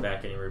send me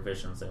back any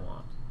revisions they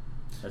want.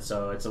 And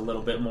so it's a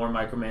little bit more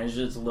micromanaged.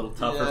 It's a little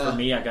tougher for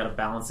me. I got to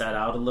balance that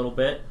out a little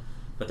bit.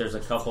 But there's a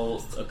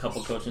couple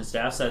coaching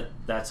staffs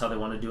that's how they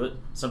want to do it.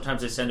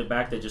 Sometimes they send it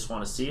back, they just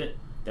want to see it.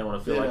 They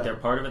want to feel like they're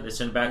part of it. They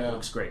send it back, it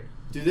looks great.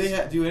 Do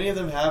any of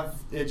them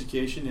have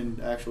education in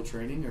actual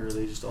training, or are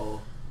they just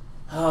all...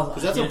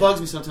 Because that's what bugs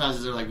me sometimes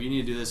is they're like, you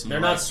need to do this. And they're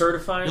not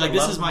certified. Like,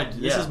 this is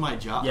my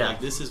job. Yeah. Like,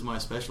 this is my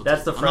specialty.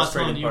 That's the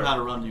frustrating part. I'm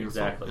not telling you how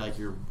to run your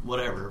your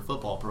whatever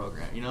football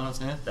program. You know what I'm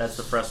saying? That's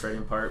the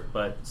frustrating part.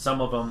 But a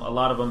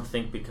lot of them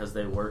think because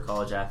they were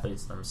college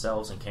athletes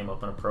themselves and came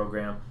up in a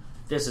program,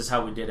 this is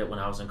how we did it when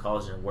I was in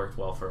college and it worked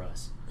well for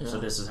us. So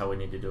this is how we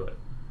need to do it.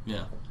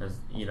 Yeah.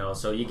 And,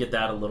 so you get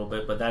that a little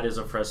bit, but that is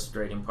a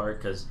frustrating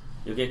part because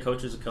you'll get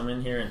coaches who come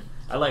in here, and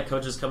I like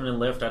coaches coming in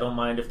lift. I don't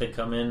mind if they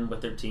come in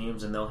with their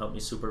teams and they'll help me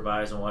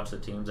supervise and watch the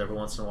teams. Every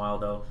once in a while,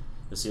 though,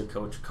 you'll see a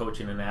coach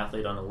coaching an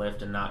athlete on a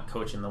lift and not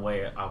coaching the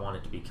way I want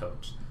it to be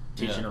coached.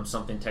 Teaching them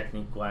something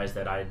technique-wise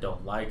that I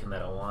don't like and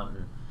that I want,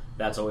 and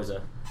that's always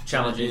a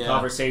challenging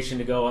conversation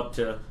to go up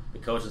to the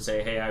coach and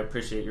say, hey, I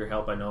appreciate your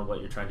help. I know what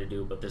you're trying to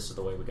do, but this is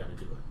the way we got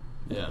to do it.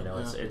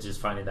 It's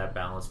just finding that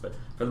balance. But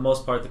for the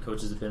most part, the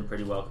coaches have been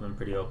pretty welcoming,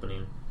 pretty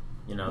opening.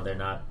 They're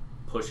not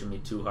pushing me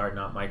too hard,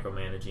 not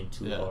micromanaging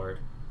too hard.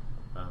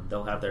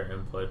 They'll have their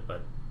input,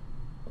 but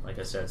like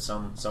I said,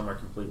 some are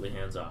completely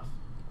hands off.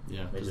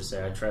 Yeah, they just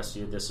say, I trust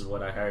you. This is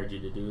what I hired you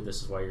to do.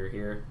 This is why you're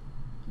here.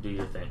 Do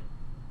your thing.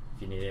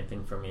 If you need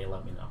anything from me,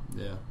 let me know.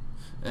 Yeah,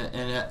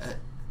 and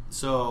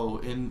so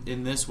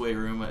in this weight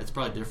room, it's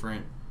probably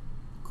different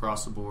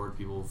across the board.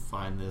 People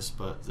find this,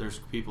 but there's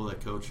people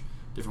that coach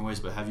different ways.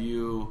 But have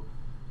you,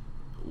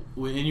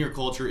 in your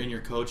culture, in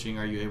your coaching,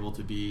 are you able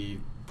to be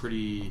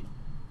pretty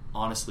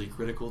honestly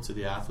critical to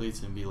the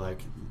athletes and be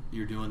like,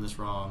 you're doing this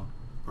wrong,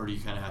 or do you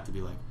kind of have to be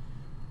like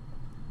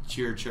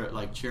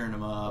cheering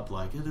them up,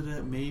 like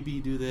maybe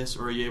do this,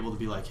 or are you able to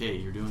be like, hey,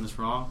 you're doing this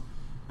wrong,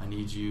 I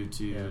need you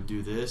to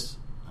do this.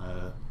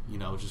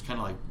 Just kind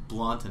of like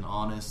blunt and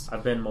honest.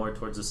 I've been more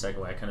towards the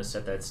second way. I kind of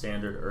set that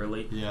standard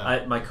early.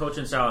 Yeah. My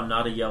coaching style, I'm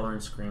not a yeller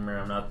and screamer.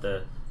 I'm not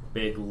the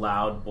big,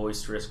 loud,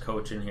 boisterous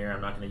coach in here.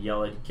 I'm not going to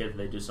yell at a kid if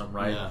they do something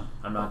right. Yeah.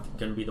 I'm not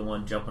going to be the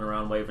one jumping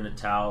around waving a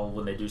towel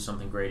when they do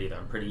something great either.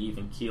 I'm pretty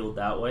even-keeled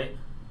that way.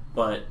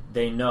 But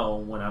they know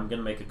when I'm going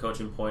to make a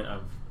coaching point,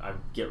 I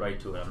get right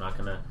to it. I'm not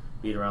going to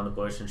beat around the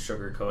bush and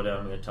sugarcoat it.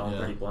 I'm going to tell them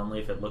pretty bluntly,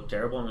 if it looked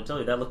terrible, I'm going to tell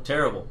you that looked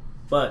terrible.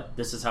 But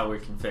this is how we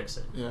can fix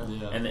it. Yeah.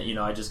 And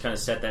I just kind of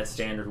set that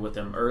standard with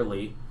them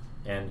early,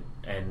 and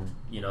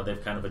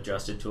they've kind of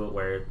adjusted to it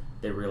where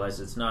they realize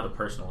it's not a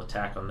personal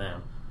attack on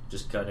them.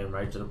 Just cutting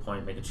right to the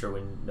point, making sure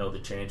we know the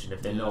change, and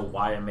if they know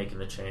why I'm making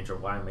the change or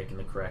why I'm making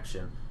the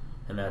correction,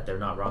 and that they're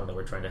not wrong, that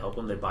we're trying to help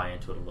them, they buy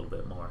into it a little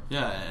bit more.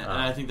 Yeah, and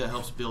I think that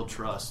helps build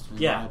trust, in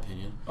my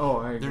opinion. Oh,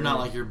 I agree. They're not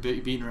like you're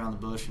beating around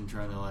the bush and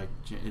trying to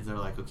if they're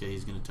like, okay,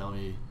 he's going to tell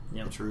me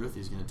the truth,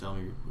 he's going to tell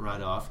me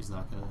right off, he's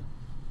not going to,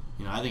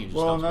 I think it just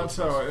helps and that's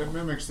build how trust. it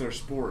mimics their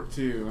sport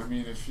too. I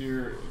mean, if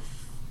you're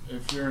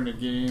in a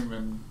game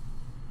and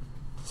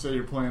say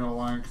you're playing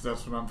O-line, because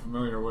that's what I'm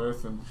familiar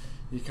with, and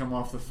you come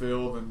off the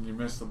field and you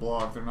miss the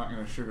block, they're not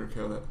going to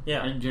sugarcoat it.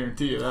 Yeah. I can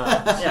guarantee you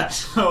that. Yeah.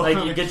 So,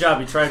 good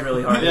job. You tried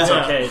really hard. It's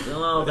Yeah. okay.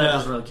 Well, that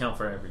doesn't really count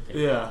for everything.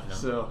 Yeah. You know?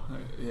 So,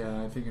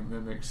 I think it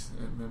mimics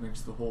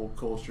the whole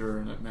culture,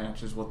 and it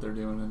matches what they're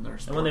doing in their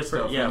sport And when they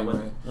stuff first,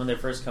 anyway. when they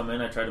first come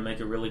in, I try to make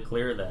it really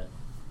clear that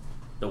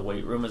the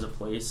weight room is a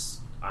place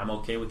I'm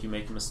okay with you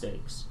making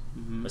mistakes.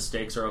 Mm-hmm.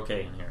 Mistakes are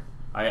okay in here.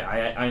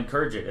 I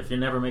encourage it. If you're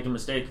never making a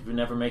mistake, if you're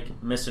never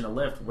missing a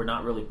lift, we're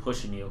not really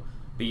pushing you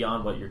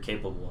beyond what you're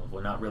capable of.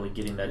 We're not really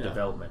getting that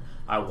development.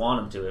 I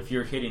want them to. If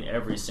you're hitting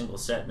every single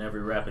set and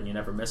every rep and you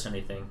never miss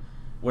anything,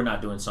 we're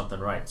not doing something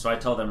right. So I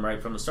tell them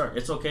right from the start,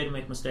 it's okay to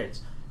make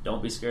mistakes.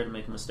 Don't be scared to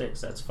make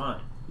mistakes. That's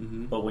fine.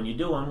 Mm-hmm. But when you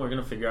do one, we're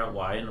going to figure out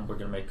why, and we're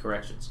going to make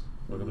corrections.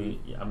 I'm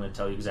going to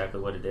tell you exactly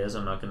what it is.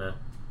 I'm not going to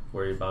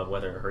worry about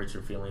whether it hurts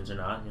your feelings or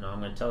not. I'm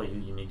going to tell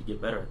you need to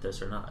get better at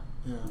this or not.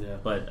 Yeah.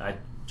 But I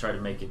try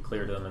to make it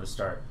clear to them at the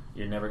start,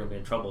 you're never going to be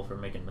in trouble for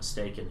making a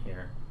mistake in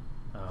here.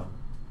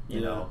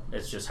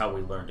 It's just how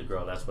we learn to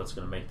grow. That's what's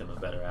going to make them a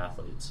better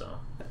athlete. So,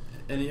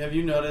 and have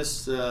you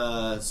noticed?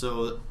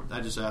 So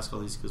I just ask all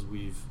these because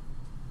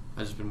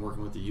I've just been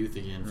working with the youth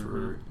again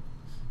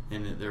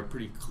and they're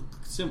pretty.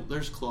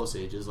 There's close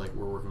ages. Like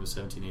we're working with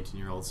 17,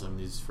 18-year-olds. Some of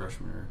these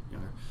freshmen are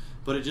younger,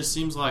 but it just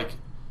seems like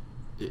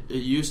it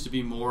used to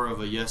be more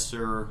of a yes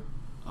sir,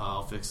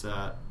 I'll fix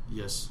that.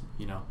 Yes,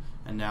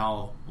 and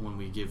now when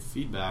we give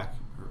feedback,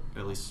 or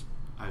at least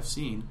I've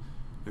seen,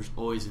 there's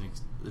always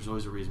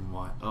a reason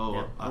why.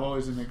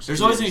 Always an excuse.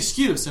 There's always an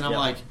excuse, and I'm Yeah.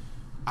 like,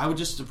 I would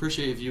just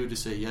appreciate if you would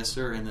just say yes,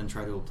 sir, and then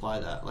try to apply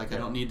that. Like, I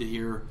don't need to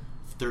hear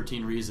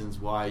 13 reasons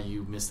why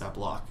you missed that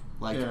block.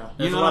 Like, you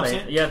there's know a what lot I'm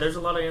of saying? there's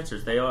a lot of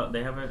answers. They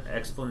have an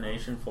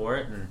explanation for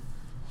it, and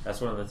that's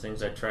one of the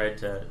things I tried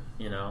to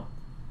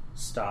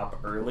stop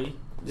early.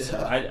 Yeah.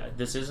 So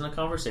this isn't a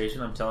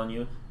conversation. I'm telling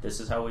you, this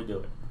is how we do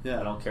it. Yeah.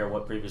 I don't care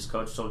what previous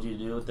coach told you to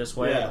do it this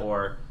way, Yeah.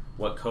 or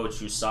what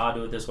coach you saw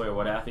do it this way, or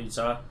what athlete you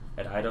saw.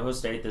 At Idaho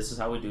State, this is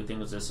how we do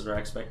things. This is our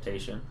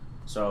expectation.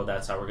 So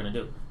that's how we're going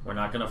to do. We're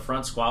not going to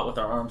front squat with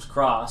our arms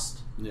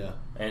crossed. Yeah.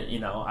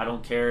 And, I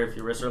don't care if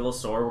your wrists are a little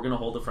sore. We're going to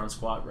hold the front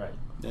squat right.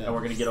 Yeah. And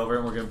we're going to get over it,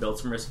 and we're going to build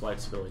some wrist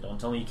flexibility.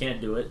 Don't tell me you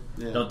can't do it.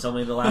 Yeah. Don't tell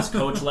me the last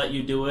coach let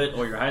you do it,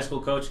 or your high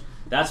school coach.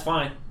 That's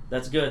fine.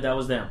 That's good. That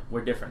was them.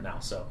 We're different now.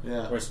 So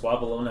Yeah. we're going to squat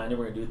below 90.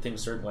 We're going to do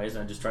things certain ways,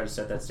 and I just try to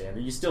set that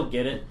standard. You still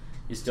get it.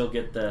 You still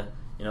get the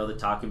the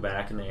talking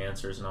back and the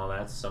answers and all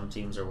that. Some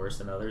teams are worse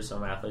than others.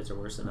 Some athletes are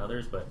worse than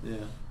others. But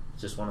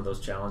it's just one of those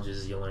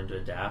challenges you learn to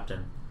adapt,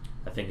 and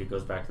I think it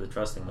goes back to the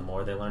trust thing. The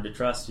more they learn to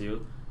trust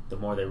you, the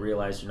more they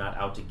realize you're not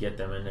out to get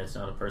them, and it's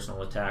not a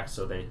personal attack.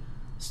 So they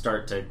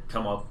start to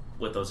come up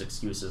with those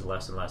excuses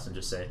less and less, and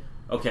just say,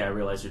 "Okay, I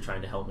realize you're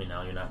trying to help me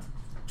now. You're not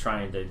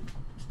trying to,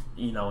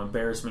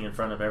 embarrass me in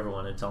front of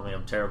everyone and tell me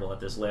I'm terrible at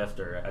this lift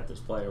or at this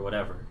play or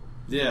whatever."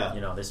 Yeah.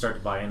 They start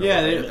to buy into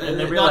Yeah, it. they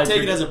not realize take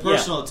it you're- as a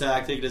personal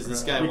attack. Take it as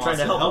this guy You're wants trying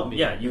to help me.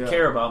 Yeah, you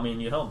care about me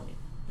and you help me.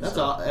 That's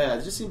all. Yeah,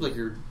 it just seems like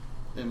you're,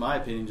 in my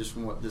opinion, just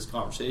from what this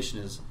conversation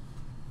is,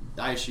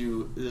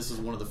 ISU. This is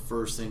one of the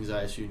first things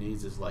ISU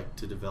needs is like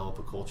to develop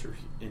a culture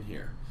in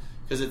here,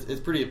 because it's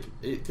pretty.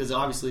 Because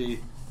obviously,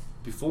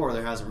 before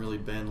there hasn't really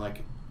been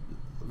like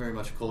very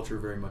much culture,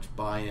 very much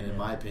buy-in, in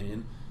my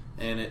opinion,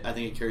 and I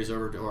think it carries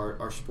over to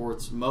our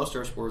sports. Most of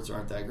our sports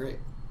aren't that great.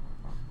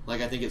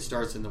 Like I think it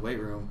starts in the weight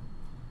room.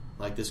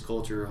 Like this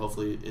culture,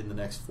 hopefully in the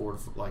next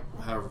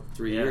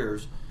 3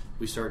 years,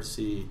 we start to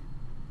see,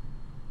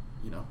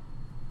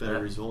 better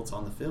results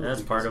on the field. And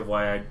that's part of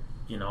why I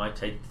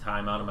take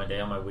time out of my day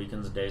on my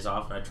weekends and days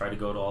off, and I try to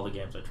go to all the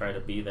games. I try to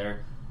be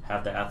there,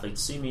 have the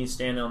athletes see me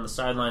standing on the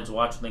sidelines,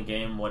 watching the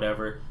game,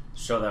 whatever,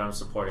 show that I'm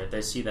supportive. If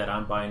they see that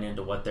I'm buying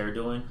into what they're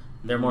doing,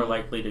 they're more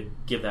likely to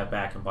give that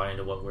back and buy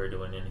into what we're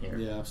doing in here.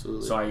 Yeah,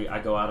 absolutely. So I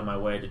go out of my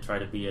way to try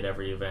to be at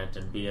every event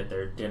and be at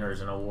their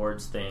dinners and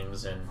awards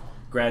things and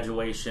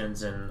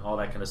graduations and all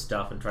that kind of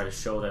stuff and try to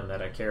show them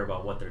that I care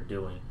about what they're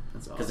doing.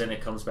 That's Because awesome. then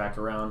it comes back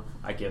around.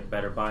 I get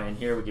better buy-in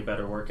here. We get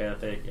better work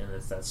ethic, and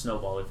it's that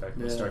snowball effect.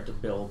 We Yeah. start to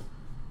build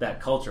that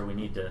culture we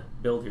need to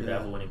build here to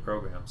have a Yeah. winning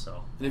program.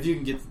 So And if you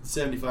can get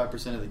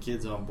 75% of the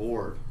kids on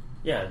board,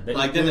 yeah, then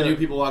the new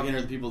people walk in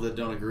or the people that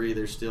don't agree,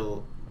 they're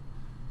still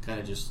kind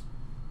of just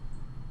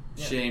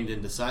shamed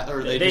into silence,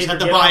 or they just either have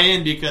to get buy on-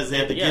 in because they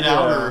have to get yeah,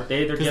 out, or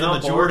they either because get the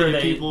on board majority or of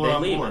they people are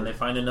on leave board. and they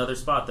find another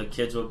spot. The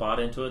kids who have bought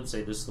into it and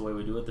say, "This is the way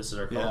we do it. This is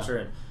our Yeah. culture."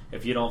 And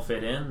if you don't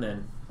fit in,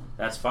 then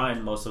that's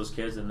fine. Most of those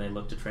kids, and they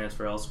look to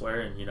transfer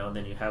elsewhere. And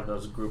then you have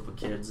those group of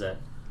kids that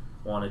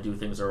want to do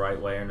things the right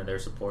way and they're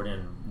supporting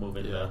and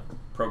moving Yeah. the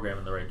program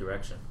in the right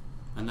direction.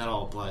 And that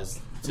all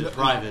applies to Yeah.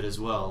 private as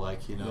well.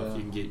 Like, if Yeah.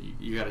 you can get,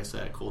 you got to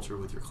set a culture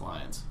with your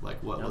clients.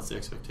 Like, what's the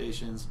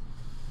expectations?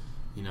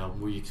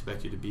 We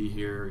expect you to be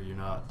here. You're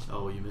not,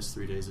 oh, you missed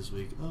 3 days this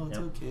week. Oh, it's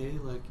Yep. okay.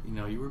 Like,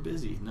 you were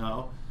busy.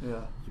 No,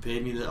 Yeah. you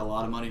paid me a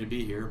lot of money to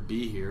be here.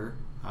 Be here.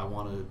 I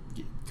want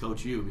to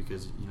coach you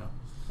because,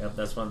 Yep,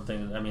 that's one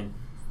thing. I mean,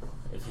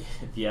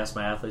 if you ask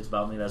my athletes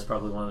about me, that's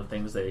probably one of the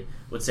things they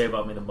would say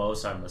about me the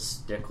most. I'm a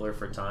stickler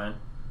for time.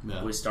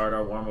 yeah. We start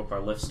our warm-up,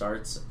 our lift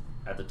starts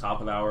at the top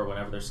of the hour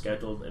whenever they're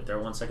scheduled. If they're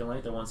 1 second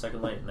late, they're 1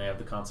 second late, and they have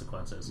the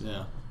consequences.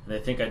 Yeah. And they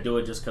think I do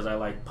it just because I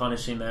like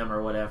punishing them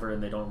or whatever,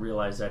 and they don't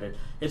realize that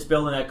it's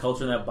building that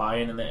culture and that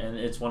buy-in, and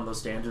it's one of those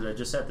standards I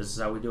just said. This is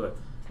how we do it.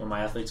 When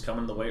my athletes come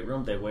into the weight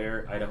room, they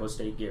wear Idaho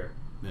State gear.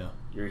 Yeah.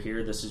 You're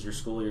here, this is your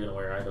school, you're going to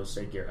wear Idaho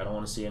State gear. I don't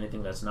want to see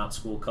anything that's not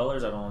school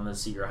colors. I don't want to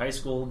see your high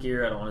school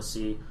gear. I don't want to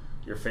see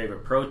your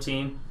favorite pro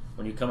team.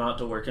 When you come out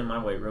to work in my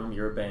weight room,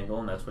 you're a Bengal,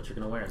 and that's what you're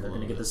going to wear. And they're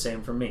going to get the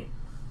same from me.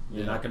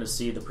 You're not going to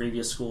see the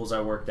previous schools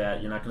I worked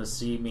at. You're not going to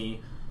see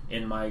me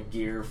in my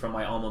gear from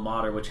my alma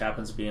mater, which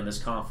happens to be in this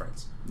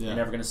conference. Yeah. You're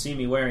never going to see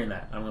me wearing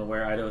that. I'm going to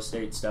wear Idaho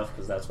State stuff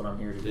because that's what I'm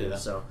here to do. Yeah.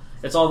 So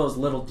it's all those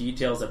little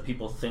details that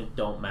people think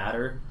don't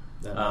matter.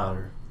 That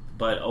matter.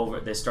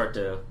 But they start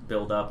to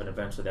build up, and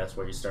eventually that's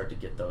where you start to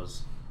get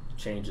those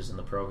changes in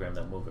the program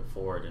that move it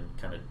forward and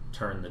kind of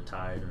turn the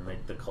tide and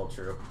make the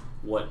culture of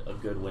what a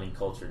good winning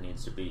culture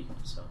needs to be.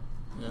 So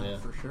Yeah,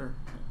 for sure.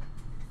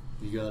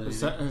 You got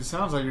It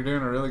sounds like you're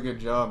doing a really good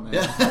job, man.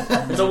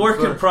 Yeah. it's a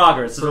work in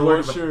progress. It's a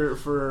work.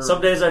 For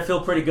Some days I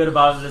feel pretty good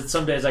about it, and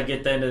some days I get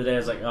to the end of the day, I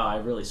was like, oh, I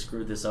really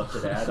screwed this up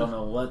today. I don't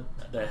know what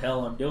the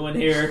hell I'm doing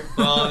here.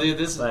 Well,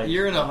 dude, Like-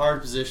 you're in a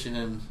hard position,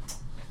 and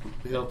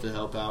we hope to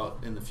help out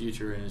in the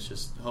future. And it's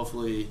just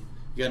hopefully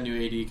you got a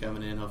new AD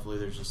coming in. Hopefully,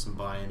 there's just some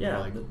buy-in.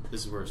 Yeah.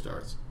 This is where it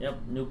starts.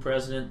 Yep, new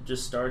president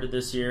just started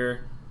this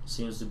year.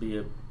 Seems to be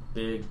a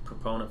big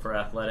proponent for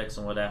athletics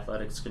and what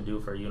athletics can do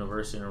for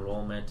university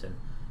enrollment. And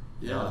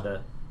you know,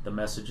 the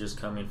messages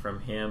coming from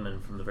him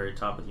and from the very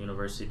top of the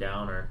university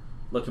down are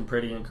looking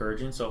pretty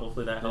encouraging. So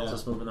hopefully that helps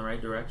us move in the right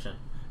direction.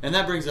 And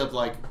that brings up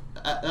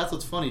that's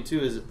what's funny too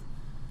is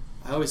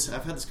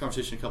I've had this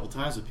conversation a couple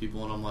times with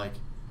people, and I'm like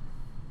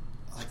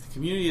the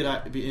community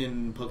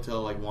in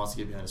Pocatello wants to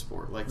get behind a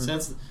sport.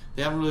 Since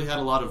they haven't really had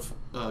a lot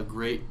of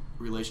great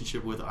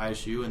relationship with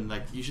ISU, and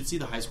you should see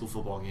the high school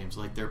football games.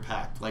 They're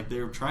packed.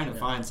 They're trying to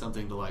find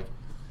something to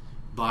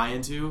buy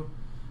into,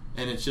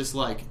 and it's just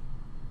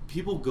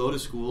people go to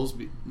schools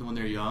when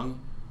they're young.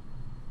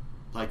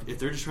 If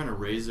they're just trying to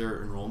raise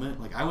their enrollment.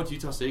 I went to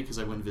Utah State because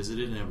I went and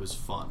visited, and it was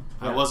fun.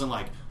 Yeah. I wasn't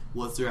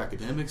what's their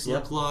academics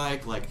look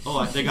like?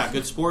 They got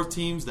good sport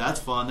teams. That's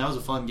fun. That was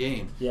a fun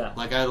game. Yeah.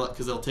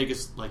 Because they'll take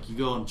us, you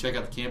go and check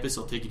out the campus,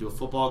 they'll take you to a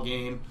football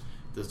game.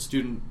 The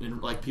student,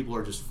 and people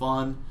are just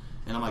fun.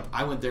 And I'm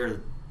I went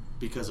there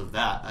because of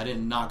that. I did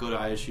not go to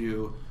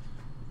ISU.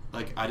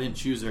 I didn't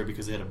choose there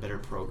because they had a better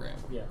program.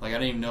 Yeah. I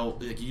didn't even know,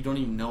 you don't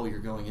even know what you're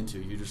going into.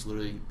 You're just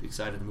literally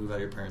excited to move out of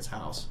your parents'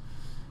 house.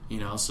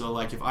 So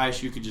if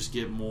ISU could just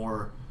get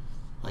more,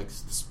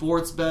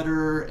 sports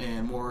better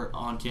and more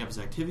on-campus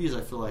activities, I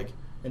feel that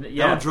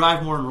would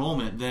drive more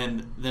enrollment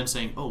than them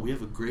saying, "Oh, we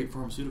have a great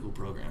pharmaceutical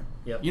program."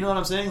 Yep. You know what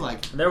I'm saying?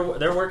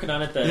 They're working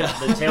on it. The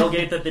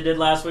tailgate that they did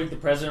last week, the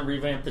president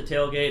revamped the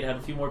tailgate, had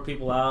a few more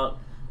people out.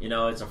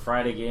 It's a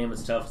Friday game.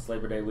 It's tough. It's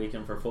Labor Day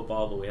weekend for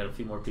football, but we had a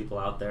few more people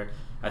out there.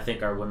 I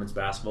think our women's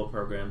basketball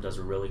program does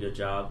a really good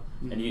job,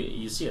 and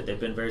you see it. They've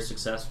been very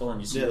successful,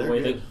 and you see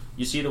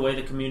the way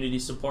the community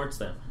supports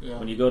them. Yeah.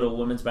 When you go to a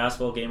women's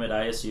basketball game at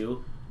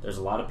ISU, there's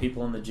a lot of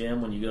people in the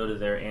gym. When you go to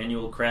their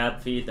annual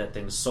crab feed, that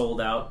thing's sold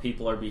out.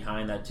 People are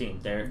behind that team.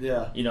 They're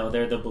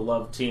the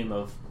beloved team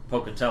of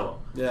Pocatello.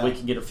 Yeah. We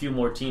can get a few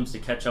more teams to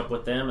catch up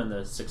with them in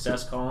the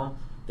success column.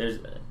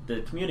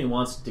 The community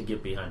wants to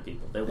get behind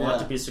people. They want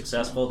to be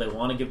successful. They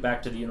want to give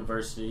back to the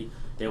university.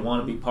 They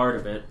want to be part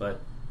of it,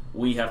 but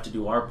we have to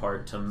do our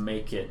part to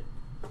make it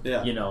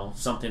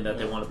something that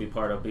they want to be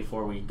part of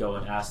before we go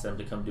and ask them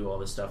to come do all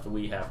this stuff.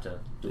 We have to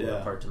do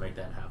our part to make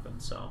that happen.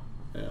 So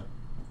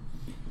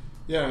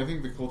yeah, I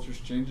think the culture's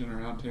changing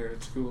around here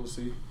at school.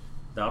 See,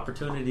 the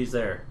opportunity's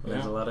there.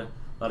 There's a lot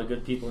of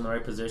good people in the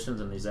right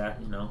positions, and these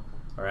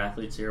our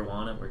athletes here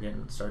want it. We're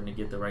starting to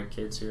get the right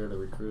kids here, the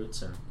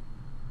recruits, and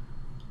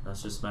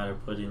that's just a matter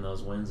of putting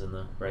those wins in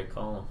the right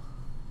column.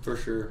 For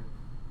sure.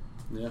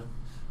 Yeah.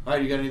 All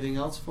right, you got anything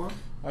else for him?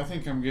 I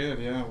think I'm good.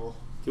 Yeah. Well,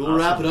 We'll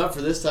wrap it up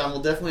for this time.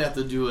 We'll definitely have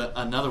to do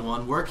another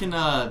one. Where can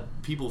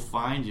people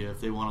find you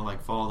if they want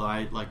to follow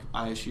the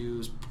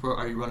ISU's?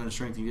 Are you running a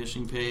strength and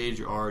conditioning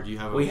page, or do you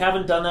have? We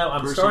haven't done that.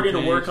 I'm starting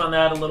to work page? on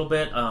that a little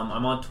bit.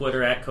 I'm on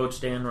Twitter at Coach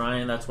Dan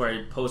Ryan. That's where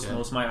I post Okay.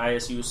 most of my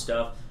ISU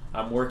stuff.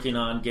 I'm working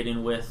on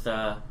getting with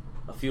a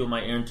few of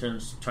my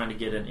interns, trying to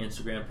get an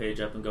Instagram page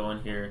up and going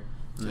here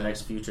in the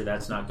next future.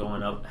 That's not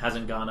going up,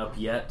 hasn't gone up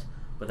yet,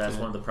 but that's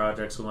one of the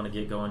projects we want to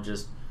get going.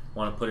 Just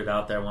want to put it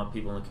out there. I want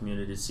people in the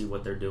community to see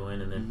what they're doing,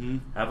 and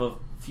then have a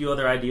few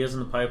other ideas in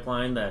the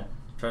pipeline that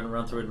I'm trying to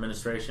run through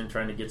administration,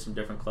 trying to get some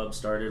different clubs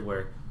started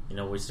where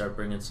we start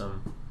bringing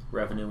some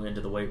revenue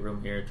into the weight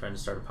room here, trying to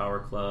start a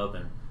power club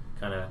and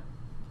kind of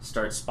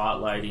start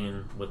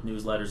spotlighting with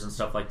newsletters and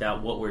stuff like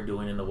that what we're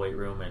doing in the weight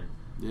room,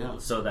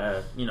 and so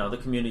that the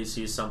community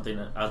sees something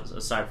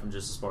aside from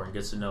just the sport and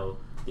gets to know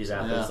these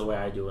athletes the way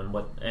I do, and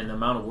the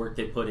amount of work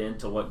they put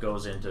into what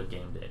goes into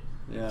game day.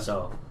 Yeah.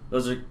 So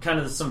those are kind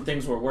of some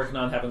things we're working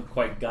on. Haven't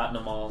quite gotten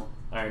them all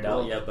ironed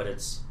out yet, but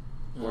it's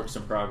works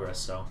in progress.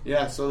 So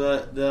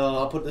so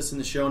I'll put this in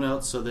the show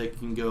notes so they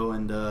can go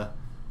and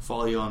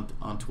follow you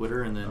on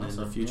Twitter, and then in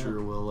the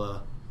future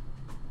we'll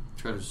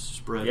try to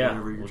spread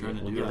whatever you're trying to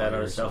do. We'll get that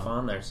other stuff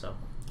on there. So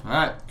all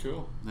right,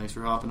 cool. Thanks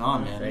for hopping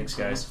on, man. Thanks,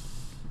 guys.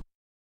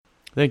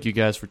 Thank you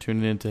guys for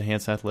tuning in to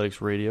Hanson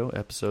Athletics Radio,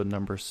 episode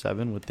number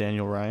 7 with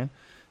Daniel Ryan.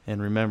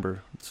 And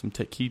remember, some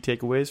key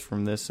takeaways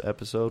from this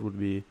episode would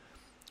be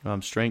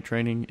strength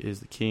training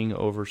is the king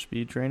over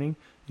speed training,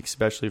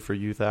 especially for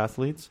youth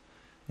athletes.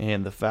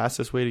 And the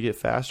fastest way to get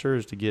faster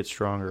is to get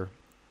stronger.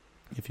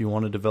 If you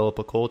want to develop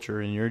a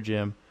culture in your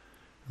gym,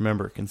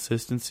 remember,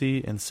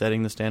 consistency and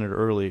setting the standard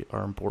early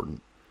are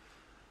important.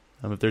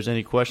 If there's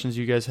any questions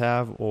you guys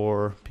have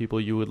or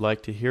people you would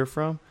like to hear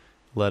from,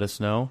 let us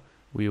know.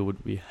 We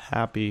would be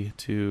happy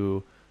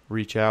to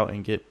reach out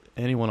and get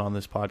anyone on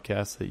this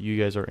podcast that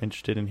you guys are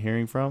interested in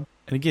hearing from.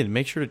 And again,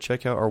 make sure to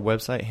check out our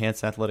website,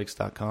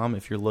 hansathletics.com,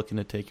 if you're looking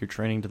to take your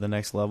training to the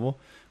next level.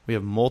 We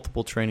have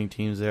multiple training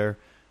teams there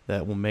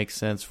that will make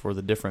sense for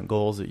the different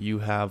goals that you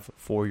have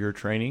for your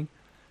training.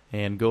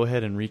 And go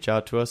ahead and reach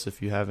out to us if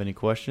you have any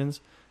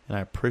questions. And I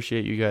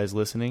appreciate you guys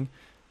listening.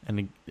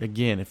 And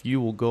again, if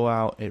you will go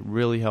out, it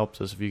really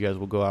helps us if you guys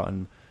will go out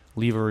and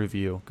leave a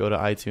review. Go to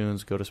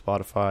iTunes, go to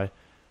Spotify,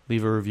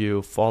 leave a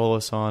review, follow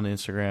us on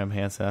Instagram,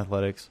 Hanson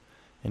Athletics,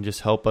 and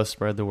just help us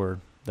spread the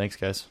word. Thanks,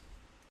 guys.